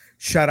game.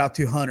 Shout out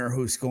to Hunter,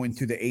 who's going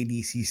to the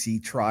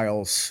ADCC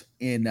trials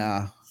in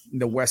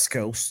the West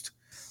Coast.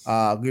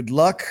 Good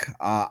luck.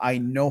 I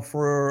know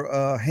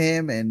for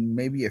him and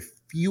maybe a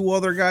few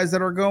other guys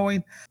that are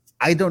going.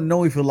 I don't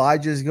know if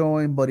Elijah is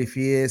going, but if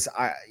he is,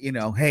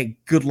 hey,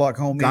 good luck,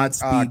 homie.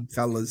 Godspeed,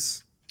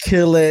 fellas.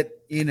 Kill it.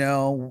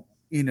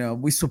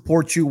 We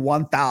support you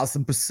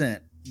 1,000%.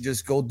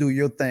 Just go do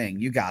your thing.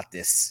 You got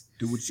this.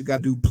 Do what you got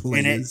to do,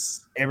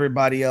 please.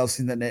 Everybody else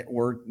in the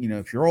network,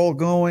 if you're all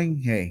going,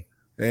 hey,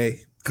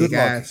 good luck.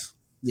 Guys.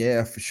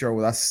 Yeah, for sure.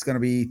 Well, that's going to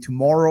be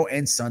tomorrow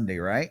and Sunday,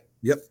 right?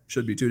 Yep.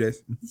 Should be 2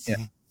 days. Yeah.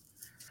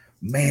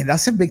 Man,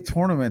 that's a big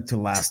tournament to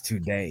last 2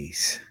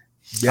 days.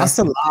 Yeah. That's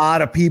a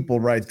lot of people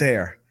right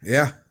there.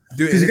 Yeah.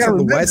 Dude, it's on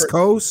the West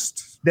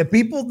Coast. The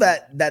people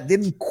that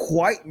didn't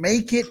quite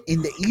make it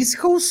in the East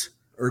Coast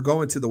are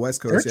going to the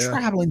West Coast. They're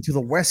traveling to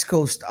the West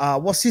Coast.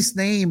 What's his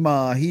name?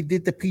 He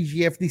did the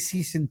PGFD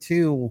season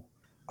 2.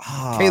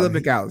 Caleb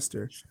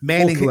McAllister.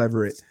 Manning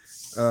Leverett.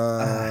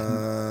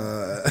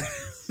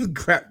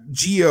 Crap.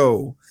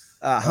 Geo.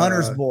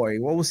 Hunter's boy.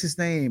 What was his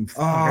name? I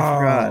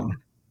forgot.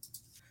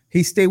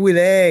 He stayed with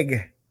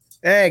Egg.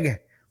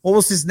 What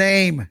was his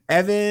name?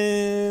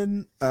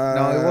 Evan.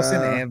 No, it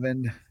wasn't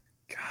Evan.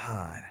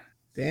 God.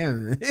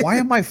 Damn. Why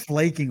am I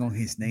flaking on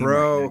his name?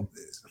 Bro. Right,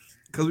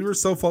 because we were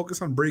so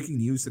focused on breaking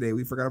news today,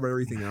 we forgot about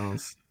everything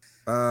else.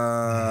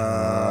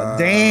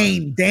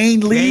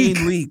 Dane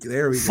Leak.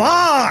 There we go.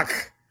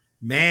 Fuck,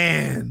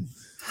 man.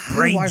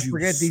 How do I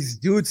forget these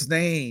dudes'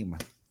 name?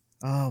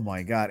 Oh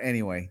my god.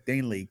 Anyway,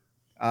 Dane Leak.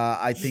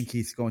 I think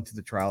he's going to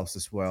the trials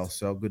as well.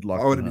 So good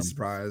luck. I wouldn't be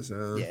surprised.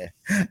 Yeah,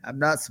 I'm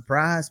not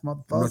surprised,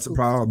 motherfucker. I'm not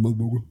surprised.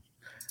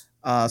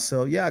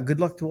 So yeah, good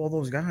luck to all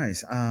those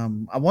guys.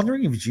 I'm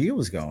wondering if Gio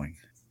was going.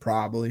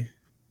 Probably.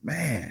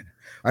 Man,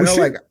 I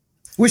know.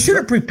 We should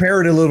have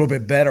prepared a little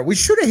bit better. We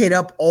should have hit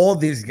up all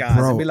these guys.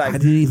 Bro, and be like, I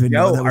didn't even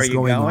know that was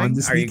going on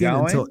this weekend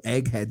until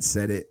Egg had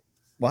said it.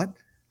 What?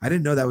 I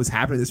didn't know that was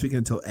happening this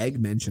weekend until Egg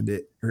mentioned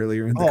it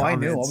earlier in the comments. I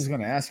knew. I was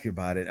going to ask you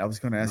about it. I was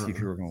going to ask you if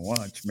you were going to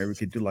watch. Maybe we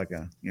could do like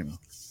a,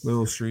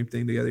 little stream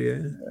thing together.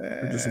 Yeah.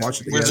 Or just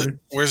watch it together.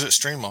 Where's it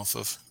stream off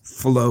of?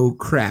 Flow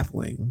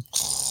Crappling.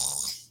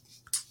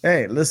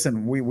 Hey,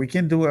 listen, we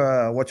can do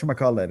a,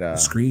 whatchamacallit?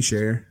 Screen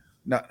share.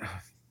 No,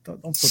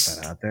 don't put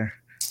that out there.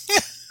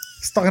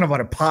 He's talking about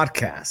a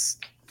podcast.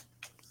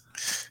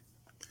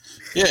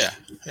 Yeah.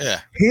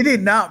 He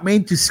did not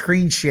mean to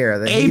screen share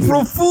that.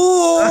 April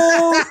Fool!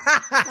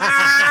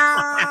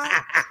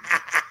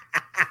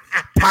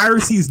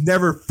 Piracy is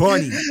never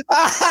funny.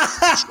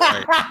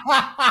 Right.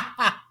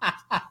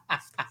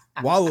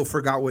 Wallow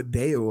forgot what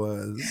day it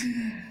was.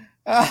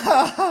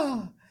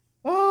 Oh.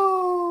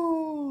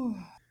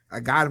 I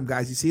got him,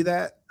 guys. You see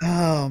that?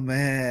 Oh,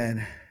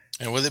 man.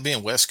 And with it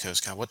being West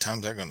Coast, God, what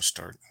time's that going to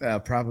start?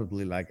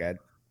 Probably like at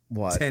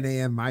what? 10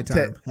 a.m. my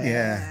time.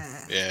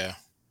 Yeah.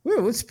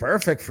 Well, it's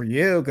perfect for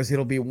you because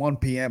it'll be 1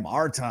 p.m.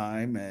 our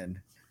time. And,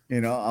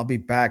 I'll be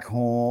back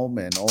home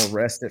and all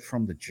rested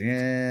from the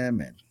gym.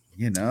 And,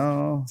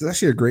 It's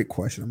actually a great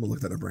question. I'm going to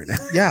look that up right now.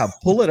 Yeah,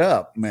 pull it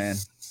up, man.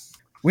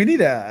 We need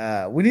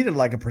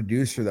like a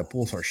producer that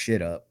pulls our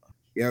shit up.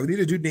 Yeah, we need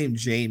a dude named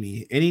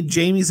Jamie. Any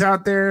Jamies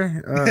out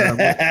there?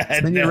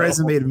 Send your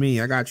resume to me.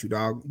 I got you,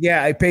 dog.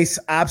 Yeah, it pays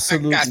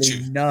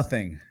absolutely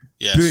nothing.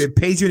 Yes. Dude, it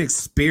pays you an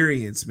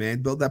experience,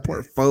 man. Build that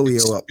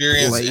portfolio up.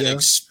 Experience and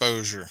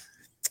exposure.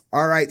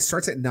 All right,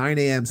 starts at 9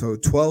 a.m., so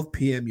 12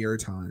 p.m. your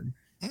time.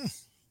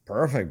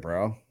 Perfect,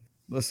 bro.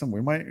 Listen,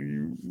 we might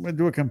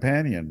do a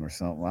companion or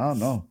something. I don't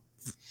know.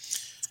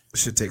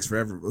 Shit takes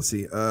forever. We'll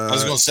see. I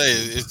was going to say,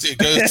 it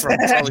goes from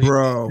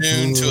probably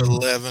noon to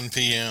 11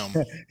 p.m.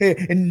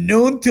 And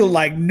noon till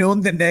like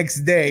noon the next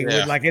day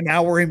with like an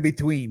hour in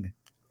between.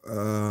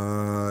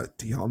 Do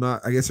y'all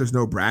not? I guess there's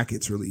no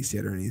brackets released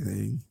yet or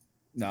anything.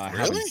 No, I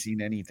haven't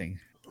seen anything.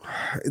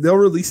 They'll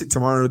release it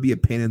tomorrow. It'll be a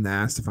pain in the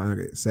ass to find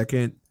a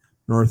second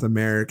North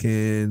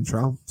American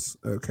trumps.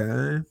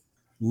 Okay.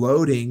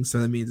 Loading. So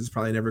that means it's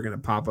probably never going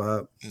to pop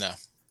up. No.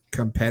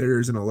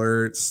 Competitors and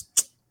alerts.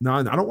 No,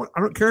 I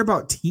don't care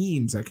about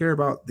teams. I care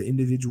about the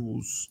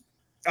individuals.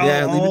 Leave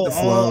it to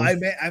flow. I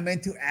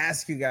meant to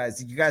ask you guys.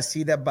 Did you guys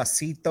see that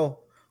Basito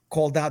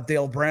called out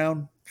Dale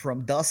Brown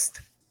from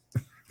Dust?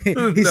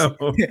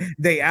 No.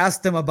 They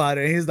asked him about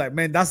it. And he's like,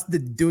 man, that's the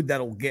dude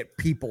that'll get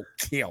people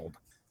killed.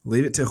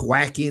 Leave it to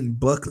Joaquin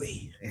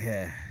Buckley.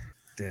 Yeah.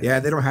 Dude. Yeah,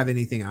 they don't have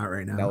anything out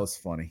right now. That was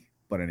funny.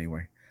 But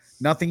anyway,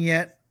 nothing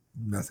yet.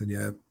 Nothing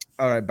yet.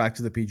 All right, back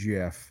to the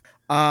PGF.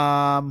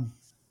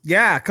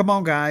 Yeah, come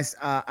on, guys.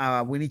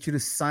 We need you to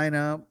sign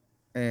up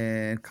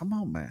and come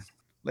on, man.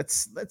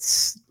 Let's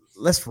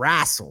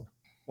wrestle.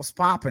 What's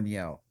popping,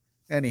 yo?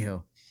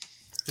 Anywho,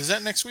 is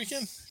that next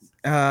weekend?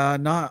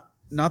 Not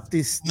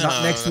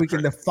next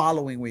weekend. The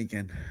following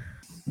weekend.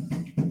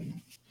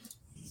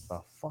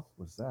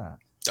 that?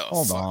 The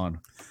Hold fuck? on.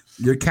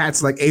 Your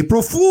cat's like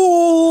April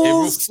Fools.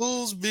 April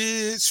Fool's,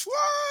 bitch.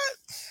 What?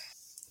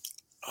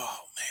 Oh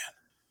man,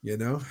 You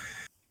know,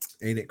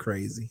 ain't it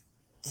crazy?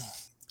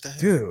 the hell?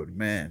 Dude,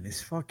 man,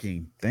 this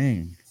fucking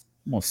thing.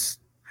 Almost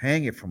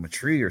hang it from a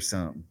tree or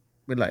something.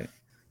 Be like,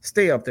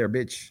 stay up there,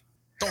 bitch.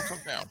 Don't come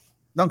down.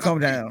 Don't come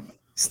down.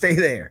 Stay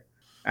there.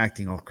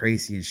 Acting all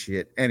crazy and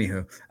shit.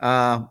 Anywho,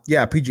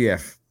 yeah,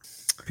 PGF.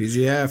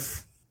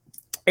 PGF.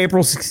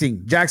 April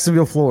 16th,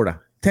 Jacksonville, Florida.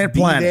 10 Be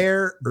Planet.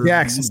 there or be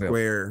Jacksonville.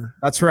 square.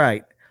 That's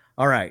right.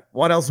 All right.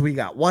 What else we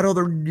got? What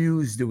other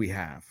news do we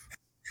have?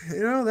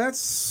 You know,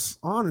 that's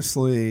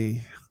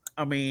honestly.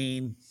 I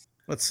mean,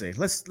 let's see.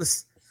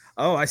 Let's.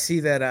 Oh, I see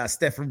that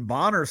Stephen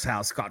Bonner's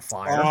house caught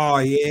fire. Oh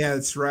yeah,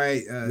 that's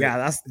right.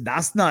 Yeah,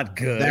 that's not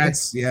good.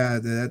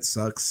 That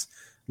sucks.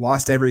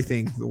 Lost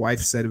everything. The wife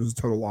said it was a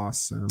total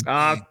loss. So.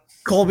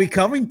 Colby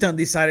Covington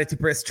decided to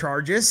press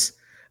charges.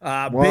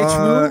 What?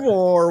 Bitch move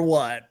or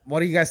what?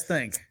 What do you guys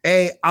think?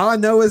 Hey, all I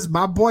know is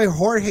my boy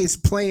Jorge's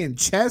playing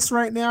chess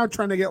right now,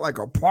 trying to get like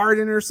a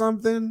pardon or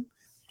something.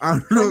 I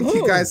don't know if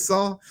you guys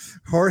saw.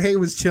 Jorge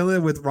was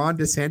chilling with Ron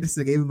DeSantis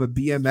and gave him a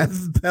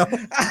BMF belt.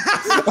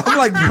 I'm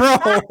like, bro,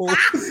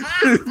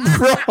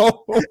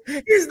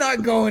 He's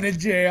not going to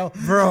jail.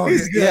 bro,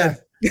 He's good.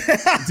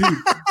 yeah, dude.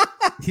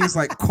 He's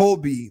like,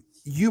 Colby,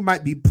 you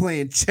might be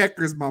playing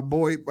checkers, my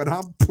boy, but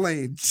I'm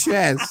playing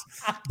chess,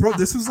 bro.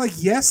 This was like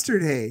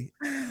yesterday.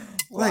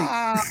 Like,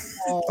 Wow.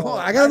 hold on,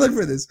 I gotta look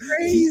for this.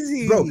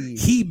 Crazy.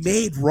 He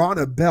made Ron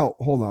a belt.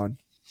 Hold on.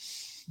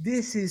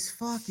 This is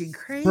fucking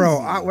crazy.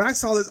 Bro, when I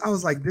saw this, I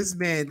was like, this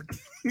man,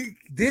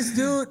 This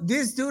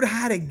dude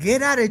had a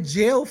get out of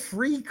jail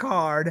free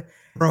card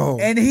bro,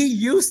 and he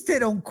used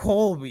it on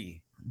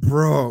Colby.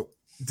 bro,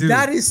 dude.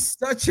 That is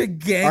such a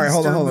gangster. All right,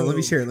 hold on. move. Let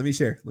me share.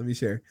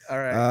 All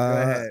right,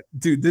 go ahead.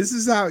 Dude, this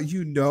is how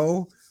you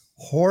know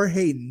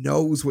Jorge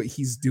knows what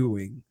he's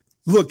doing.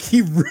 Look,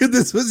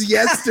 this was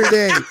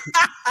yesterday.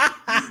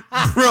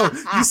 Bro,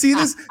 you see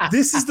this?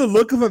 This is the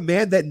look of a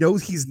man that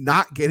knows he's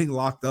not getting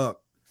locked up.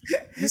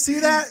 You see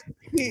that?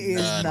 He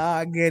is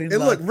not getting.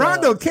 And look, locked Ron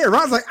up. don't care.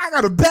 Ron's like, I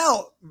got a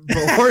belt.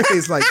 But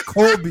Jorge's like,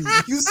 Colby,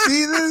 you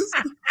see this?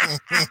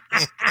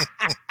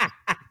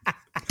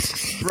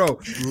 Bro,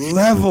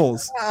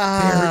 levels.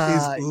 There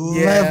is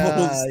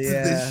levels to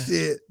this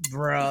shit.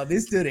 Bro,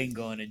 this dude ain't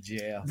going to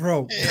jail.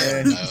 Bro,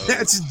 Yeah, no.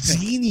 that's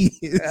genius.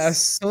 As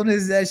soon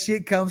as that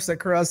shit comes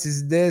across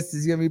his desk,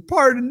 he's gonna be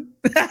pardoned.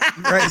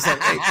 Right? It's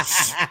like,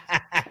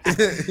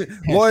 hey,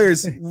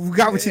 lawyers, we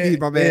got what you need,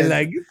 my They're man.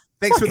 like,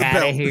 Thanks for the out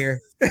of belt. here.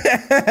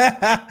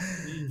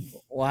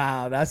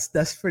 Wow,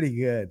 that's pretty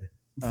good.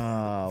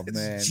 Oh It's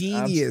man,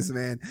 genius,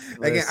 man.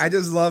 Listen. Again, I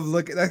just love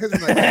looking. That's like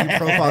your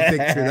profile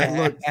picture. That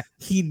look,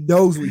 he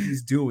knows what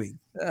he's doing.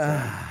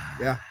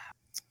 Yeah.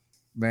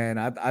 Man,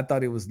 I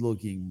thought it was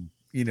looking,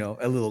 a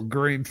little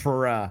green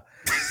for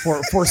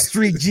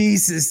Street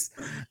Jesus.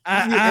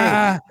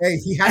 Hey,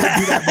 he had to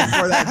do that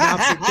before that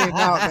announcement came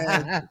out,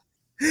 man.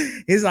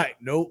 He's like,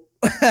 nope.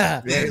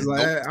 Yeah, he's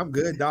like, hey, I'm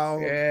good,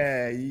 dog.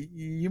 Yeah,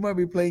 you might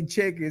be playing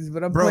checkers,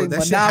 but I'm Bro, playing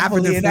that shit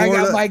happened Monopoly, in and I got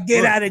Florida. my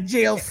get Look. out of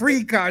jail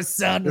free card,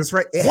 son. That's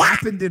right. It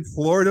happened in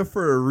Florida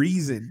for a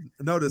reason.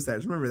 Notice that.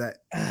 Just remember that.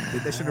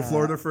 Did that shit in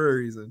Florida for a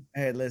reason.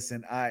 Hey,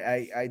 listen,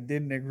 I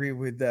didn't agree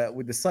with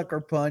the sucker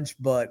punch,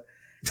 but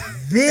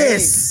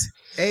this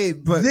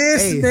But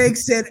this hey,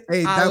 makes it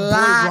hey, a that boy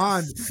lot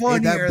Ron,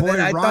 funnier that boy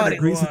than I Ron thought it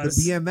agrees with was.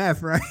 the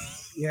BMF, right?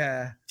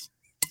 Yeah,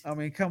 I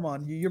mean, come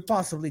on, you're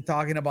possibly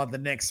talking about the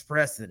next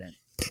president.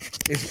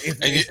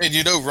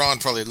 If Ron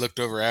probably looked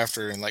over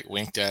after and like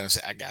winked at him and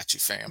said, "I got you,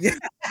 fam." Yeah.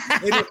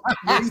 What do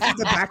you think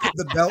the back of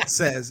the belt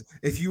says?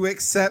 If you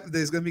accept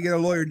this, gonna be get a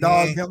lawyer,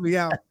 dog. Help me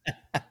out.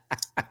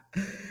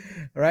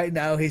 Right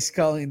now, he's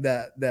calling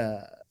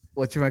the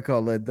what you might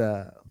call it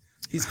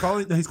He's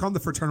calling the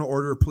fraternal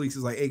order of police.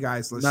 He's like, hey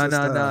guys, let's no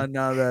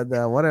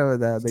the whatever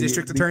the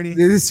district attorney.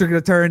 The district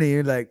attorney.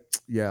 You're like,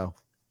 yo,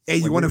 Hey,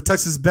 you want to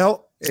touch this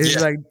belt? it's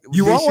Yeah. like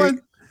You this want shit-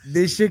 one?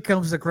 This shit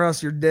comes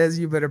across your desk.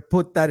 You better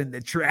put that in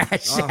the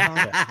trash.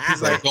 Uh-huh. He's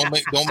Like, don't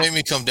make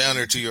me come down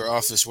there to your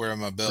office wearing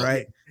my belt.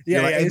 Right. Yeah,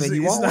 You're like, hey, it's- man,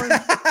 you it's want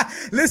not-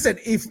 Listen,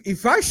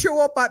 if I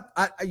show up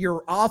at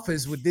your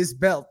office with this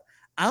belt,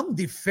 I'm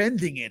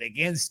defending it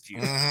against you.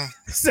 Mhm.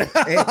 So,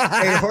 Hey,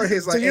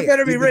 Jorge's like, so you hey,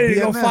 better be did the ready to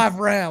go BMF 5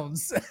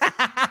 rounds.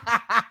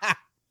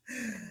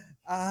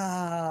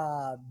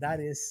 That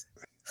is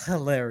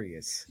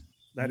hilarious.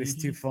 That is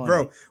too funny,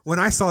 Bro, when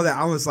I saw that,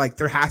 I was like,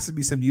 there has to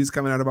be some news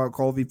coming out about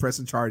Colby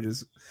pressing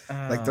charges.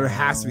 Like, there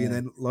has to be. And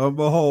then, lo and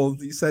behold,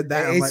 you said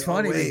that. I'm It's like,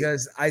 funny oh, wait.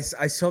 because I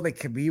saw that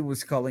Khabib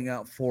was calling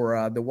out for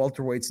the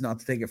welterweights not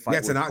to take a fight. Yeah,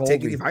 to with not Colby.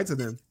 take any fights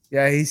with him.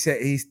 Yeah, he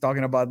said he's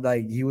talking about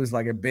like he was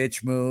like a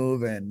bitch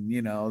move, and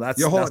that's.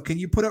 Yo, hold that's on. Can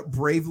you put up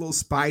Brave Little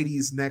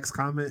Spidey's next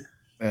comment?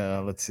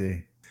 let's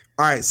see.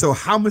 All right. So,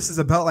 how much does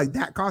a belt like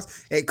that cost?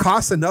 It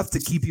costs enough to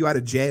keep you out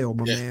of jail,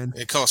 my Yeah, man.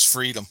 it costs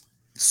freedom.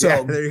 So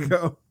Yeah, there you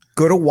go.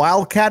 go to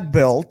Wildcat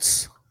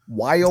Belts,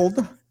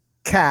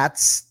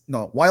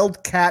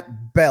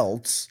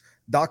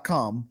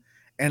 wildcatbelts.com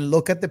and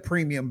look at the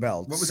premium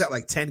belts. What was that,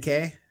 like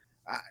 10K?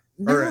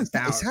 No, Or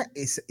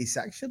it's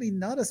actually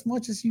not as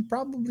much as you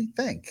probably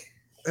think.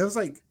 it was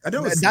like I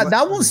know it's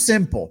That one's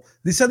simple.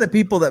 These are the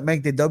people that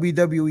make the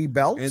WWE and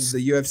belts.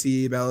 the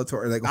UFC,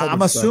 Bellator, like a whole bunch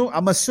I'm of stuff.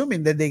 I'm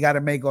assuming that they got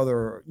to make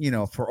other,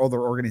 for other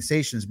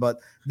organizations, but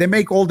they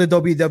make all the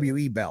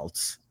WWE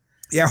belts.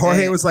 Yeah,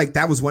 Jorge was like,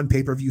 that was one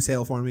pay-per-view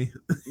sale for me.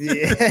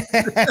 Yeah.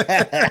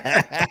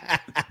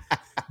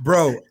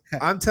 Bro,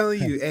 I'm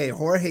telling you, hey,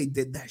 Jorge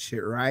did that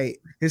shit right.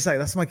 He's like,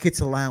 that's my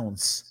kid's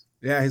allowance.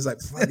 Yeah, he's like,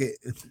 fuck it.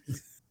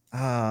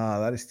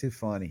 That is too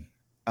funny.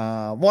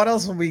 What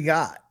else have we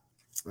got?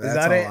 That's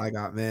that all it? I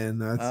got, man.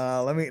 That's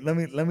Let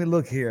me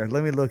look here.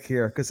 Let me look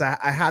here because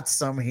I had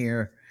some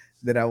here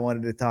that I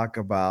wanted to talk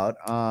about.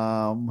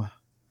 Oh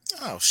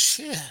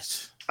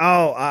shit.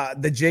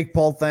 The Jake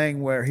Paul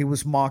thing where he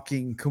was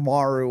mocking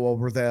Kamaru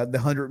over the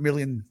 $100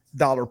 million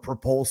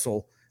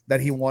proposal that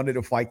he wanted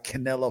to fight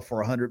Canelo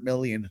for $100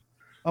 million.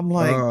 I'm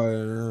like,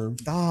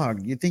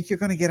 dog, you think you're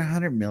gonna get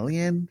 $100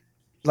 million?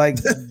 Like,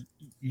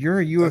 you're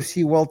a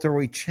UFC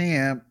welterweight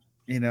champ,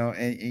 and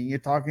you're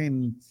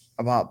talking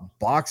about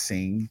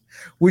boxing,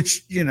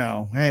 which,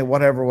 hey,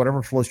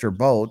 whatever floats your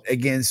boat,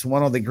 against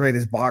one of the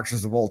greatest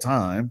boxers of all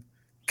time,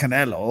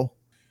 Canelo,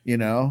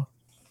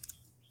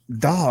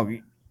 dog.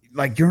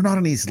 Like, you're not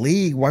in his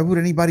league. Why would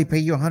anybody pay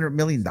you $100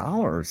 million?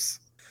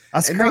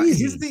 That's crazy.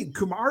 Here's the thing: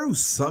 Kamaru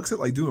sucks at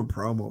like doing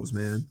promos,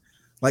 man.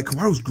 Like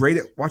Kamaru's great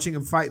at watching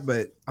him fight,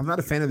 but I'm not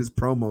a fan of his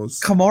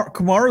promos.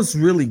 Kamaru's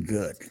really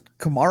good.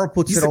 Kamaru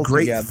puts He's it all a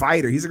great together.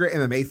 fighter. He's a great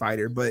MMA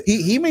fighter, but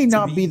he may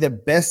not be the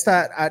best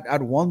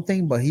at one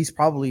thing, but he's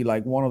probably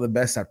like one of the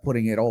best at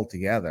putting it all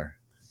together.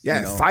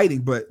 Yeah,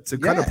 fighting, but to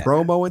cut a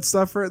promo and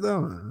stuff for it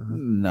though.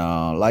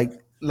 No,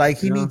 like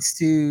he needs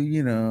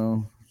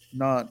to,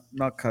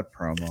 not cut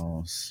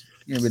promos.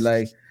 Be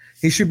like,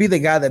 he should be the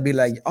guy that be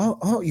like,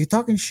 oh, you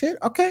talking shit?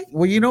 Okay,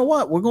 well, you know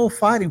what? We're gonna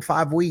fight in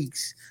 5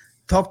 weeks.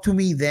 Talk to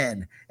me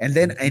then, and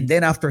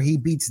then after he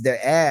beats their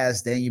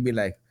ass, then you be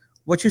like,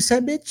 what you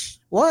said, bitch?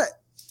 What?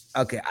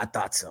 Okay, I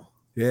thought so.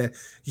 Yeah,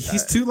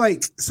 he's too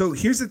like. So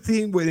here's the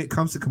thing: when it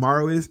comes to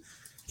Kamaru, is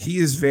he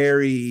is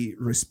very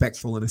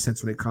respectful in a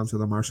sense when it comes to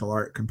the martial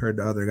art compared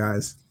to other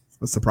guys.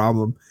 That's the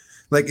problem.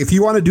 Like, if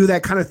you want to do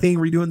that kind of thing,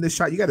 where you're doing this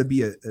shot, you got to be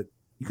you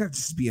got to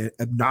just be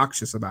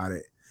obnoxious about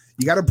it.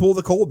 You got to pull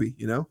the Colby,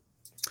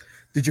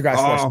 Did you guys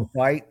watch the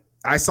fight?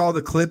 I saw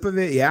the clip of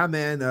it. Yeah,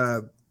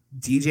 man.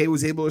 DJ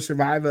was able to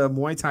survive a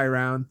Muay Thai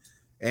round,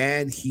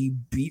 and he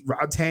beat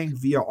Rodtang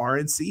via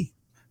RNC.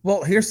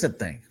 Well, here's the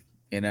thing.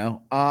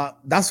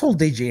 That's all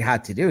DJ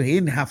had to do. He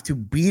didn't have to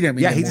beat him.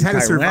 Yeah, he just had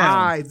to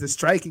survive the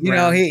striking.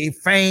 Round. He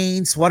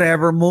feints,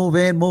 whatever, move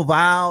in, move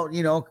out.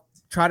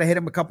 Try to hit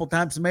him a couple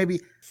times,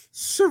 maybe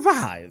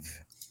survive.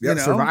 Yeah,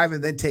 survive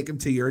and then take him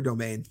to your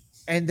domain.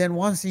 And then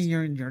once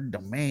you're in your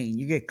domain,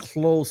 you get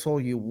close all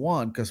you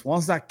want, because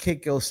once that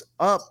kick goes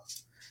up,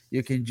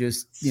 you can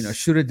just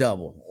shoot a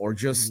double or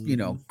just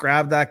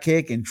grab that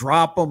kick and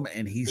drop him,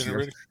 and he's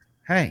your.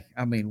 Hey,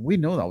 I mean, we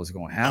know that was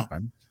going to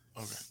happen.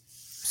 Oh, okay.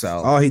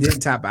 So, he didn't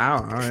tap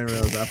out. I didn't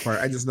realize that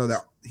part. I just know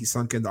that he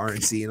sunk into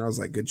RNC, and I was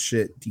like, "Good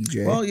shit,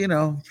 DJ."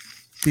 Well,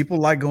 people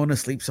like going to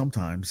sleep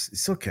sometimes.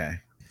 It's okay.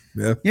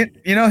 Yeah.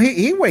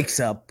 He wakes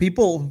up.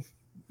 People,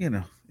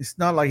 it's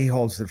not like he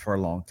holds it for a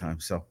long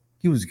time. So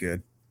he was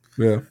good.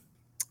 Yeah.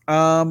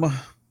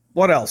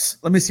 What else?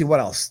 Let me see. What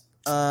else?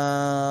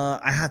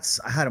 I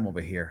had him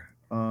over here.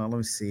 Let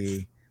me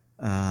see.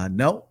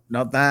 No,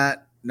 not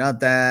that.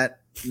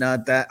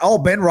 Oh,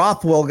 Ben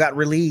Rothwell got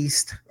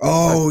released.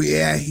 Oh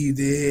yeah, he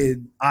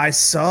did. I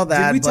saw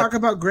that. Did we talk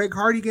about Greg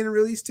Hardy getting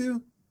released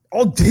too?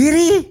 Oh, did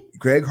he?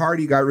 Greg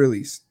Hardy got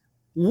released.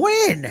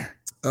 When?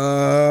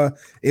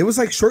 It was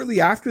like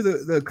shortly after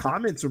the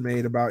comments were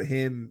made about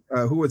him.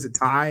 Who was it?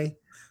 Ty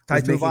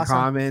was making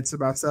comments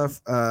about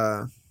stuff.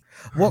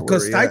 Well,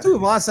 because Tai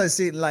Tuivasa is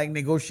in like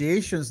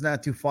negotiations now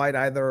to fight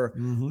either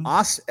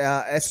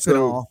Espinal.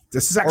 So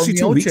this is actually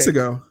 2 weeks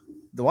ago.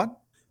 The what?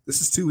 This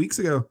is 2 weeks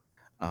ago.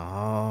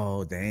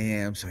 Oh,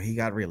 damn. So he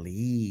got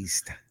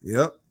released.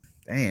 Yep.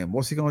 Damn.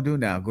 What's he going to do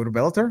now? Go to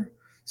Bellator?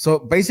 So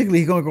basically,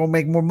 he's going to go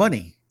make more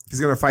money. He's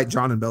going to fight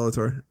John in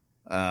Bellator.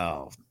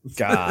 Oh,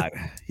 God.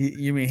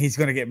 You mean he's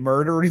going to get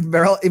murdered in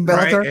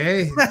Bellator? Right,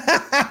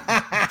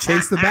 hey.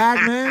 Chase the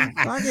bag, man.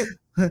 Fuck it.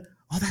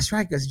 Oh, that's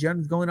right, because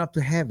John's going up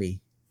to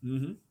heavy.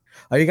 Mm-hmm.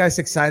 Are you guys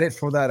excited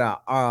for that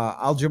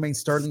Aljamain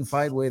Sterling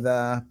fight with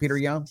Peter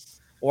Young?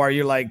 Or are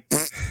you like,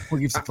 who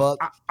gives a fuck?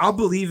 I'll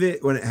believe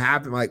it when it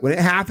happens. Like when it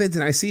happens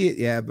and I see it,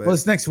 yeah. But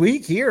it's next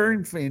week here.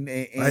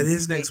 It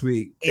is next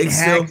week. In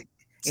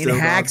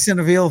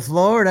Jacksonville,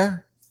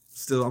 Florida.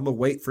 Still, I'm gonna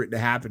wait for it to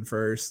happen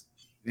first.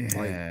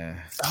 Yeah.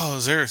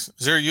 Is there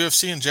a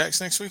UFC in Jax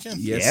next weekend?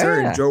 Yes,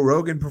 sir. And Joe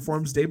Rogan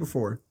performs day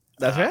before.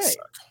 That's right.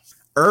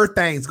 Earth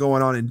Thing's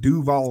going on in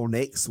Duval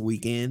next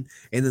weekend,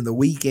 and then the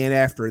weekend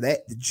after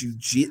that, the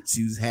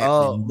jiu-jitsu's happening.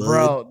 Oh,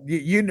 bro,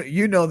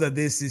 you know that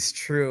this is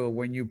true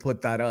when you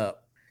put that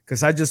up,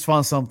 because I just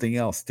found something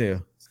else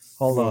too.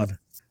 Hold on,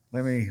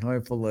 let me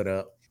pull it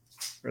up.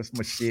 Where's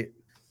my shit?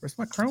 Where's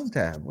my Chrome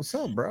tab? What's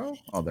up, bro?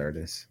 Oh, there it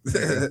is.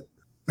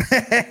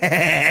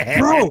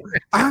 Bro,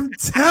 I'm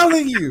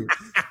telling you.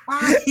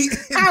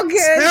 How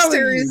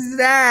gangster is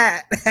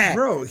that?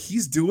 Bro,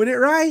 he's doing it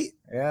right.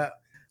 Yeah.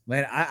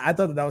 Man, I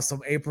thought that was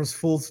some April's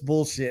Fool's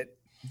bullshit.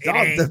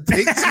 Dog, the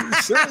picture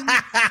showing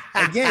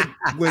again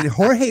when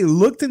Jorge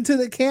looked into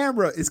the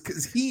camera is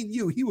because he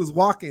knew he was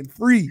walking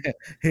free.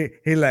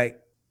 He like,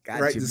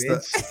 got Right, you, just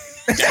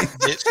bitch. Got you,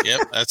 bitch.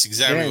 Yep, that's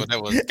exactly what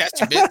that was.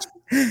 Got you,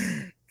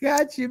 bitch.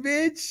 Got you,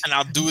 bitch. And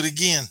I'll do it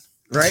again.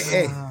 Right?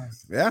 Hey,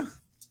 yeah.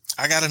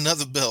 I got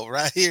another belt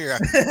right here.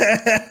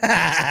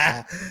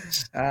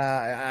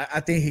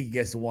 I think he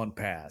gets one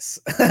pass.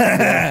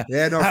 Yeah,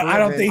 no, I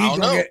don't think I he's don't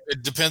gonna know. get.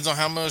 It depends on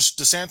how much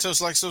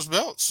DeSantos likes those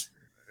belts.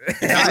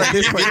 At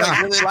this If point, he nah.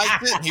 really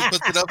liked it, and he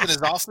puts it up in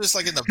his office,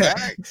 like in the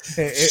back.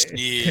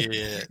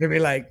 Yeah. He'll be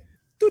like,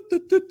 doot,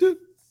 doot, doot, doot.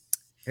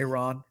 Hey,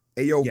 Ron.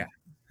 Hey, yo.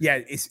 Yeah,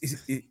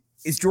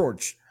 it's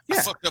George. I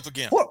Yeah, fucked up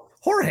again.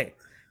 Jorge.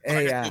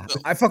 Hey, I got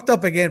you. I fucked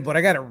up again, but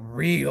I got a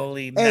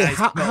really Hey, nice.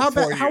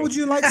 how would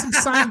you like some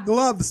signed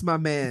gloves, my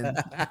man?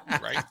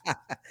 Right.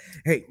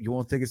 Hey, you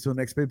want tickets to the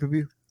next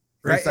pay-per-view?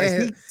 Right? Size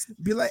Hey, P?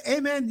 be like, hey,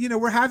 man,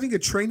 we're having a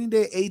training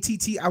day at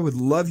ATT. I would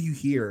love you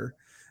here.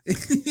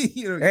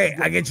 Hey,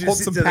 I get you to hold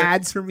sit some to the-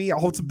 pads for me. I'll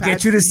hold some pads.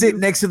 Get you to for sit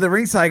next to the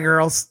ringside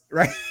girls.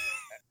 Right?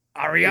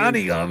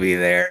 Ariani gonna be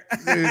there.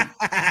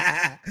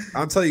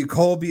 I'll tell you,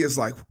 Colby is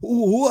like,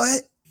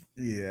 what?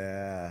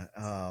 Yeah.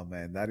 Oh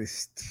man, that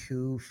is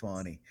too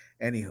funny.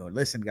 Anywho,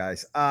 listen,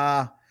 guys.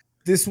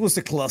 This was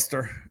a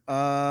cluster.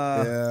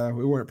 Yeah,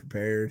 we weren't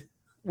prepared.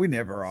 We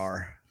never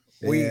are.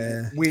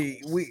 Yeah.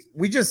 We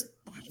just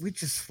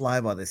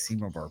fly by the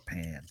seam of our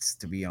pants,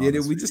 to be honest. Yeah,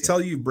 dude, we with just you.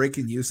 tell you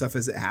breaking news stuff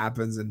as it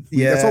happens, and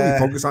Yeah. that's what we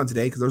focus on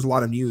today because there's a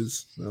lot of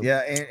news. So. Yeah,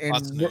 and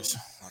Lots of news.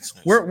 Lots of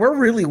news. we're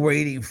really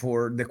waiting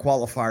for the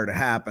qualifier to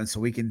happen so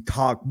we can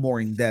talk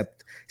more in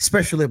depth,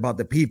 especially about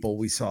the people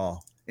we saw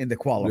in the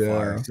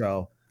qualifier. Yeah.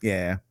 So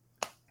yeah.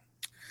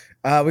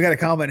 We got a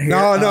comment here.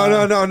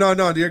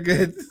 No. You're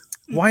good.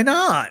 Why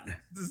not?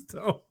 Just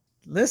don't.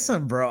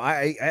 Listen, bro.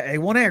 I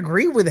want to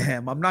agree with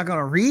him. I'm not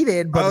gonna read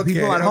it, but Okay,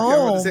 people at okay, I was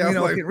home, gonna say, I'm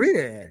like- can read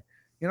it.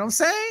 You know what I'm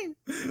saying?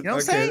 You know what I'm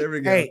Okay, saying? there we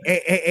go.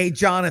 Hey,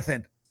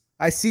 Jonathan.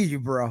 I see you,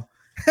 bro.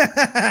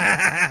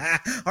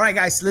 All right,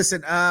 guys.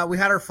 Listen, we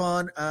had our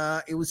fun.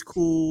 It was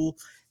cool,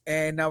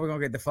 and now we're gonna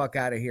get the fuck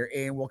out of here,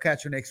 and we'll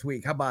catch you next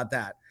week. How about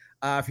that?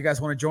 If you guys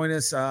want to join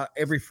us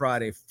every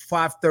Friday,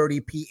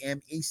 5:30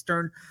 p.m.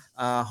 Eastern.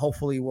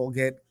 Hopefully, we'll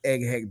get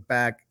Egghead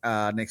back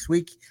next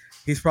week.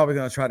 He's probably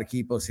going to try to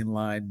keep us in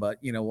line, but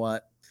you know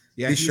what?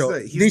 Yeah, this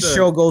he's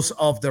show goes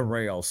off the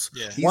rails.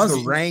 Yeah. He's Once- the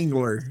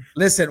wrangler.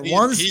 Listen,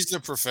 once He's the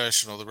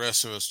professional. The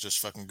rest of us just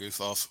fucking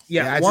goof off.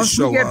 Yeah, I just once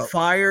we show get up.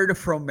 fired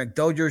from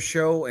McDojo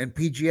Show and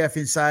PGF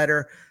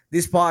Insider,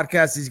 this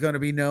podcast is going to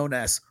be known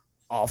as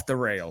Off the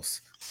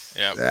Rails.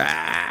 Yeah.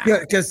 Ah. Yeah,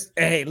 because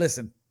hey,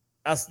 listen,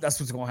 that's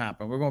what's going to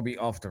happen. We're going to be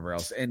off the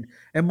rails, and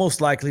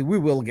most likely we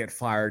will get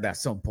fired at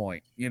some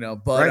point, But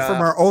Right from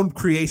our own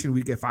creation,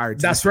 we get fired.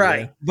 too, that's so,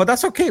 right. But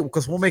that's okay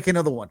because we'll make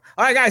another one.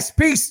 All right, guys,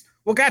 peace.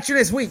 We'll catch you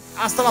this week.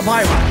 Hasta la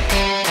bye.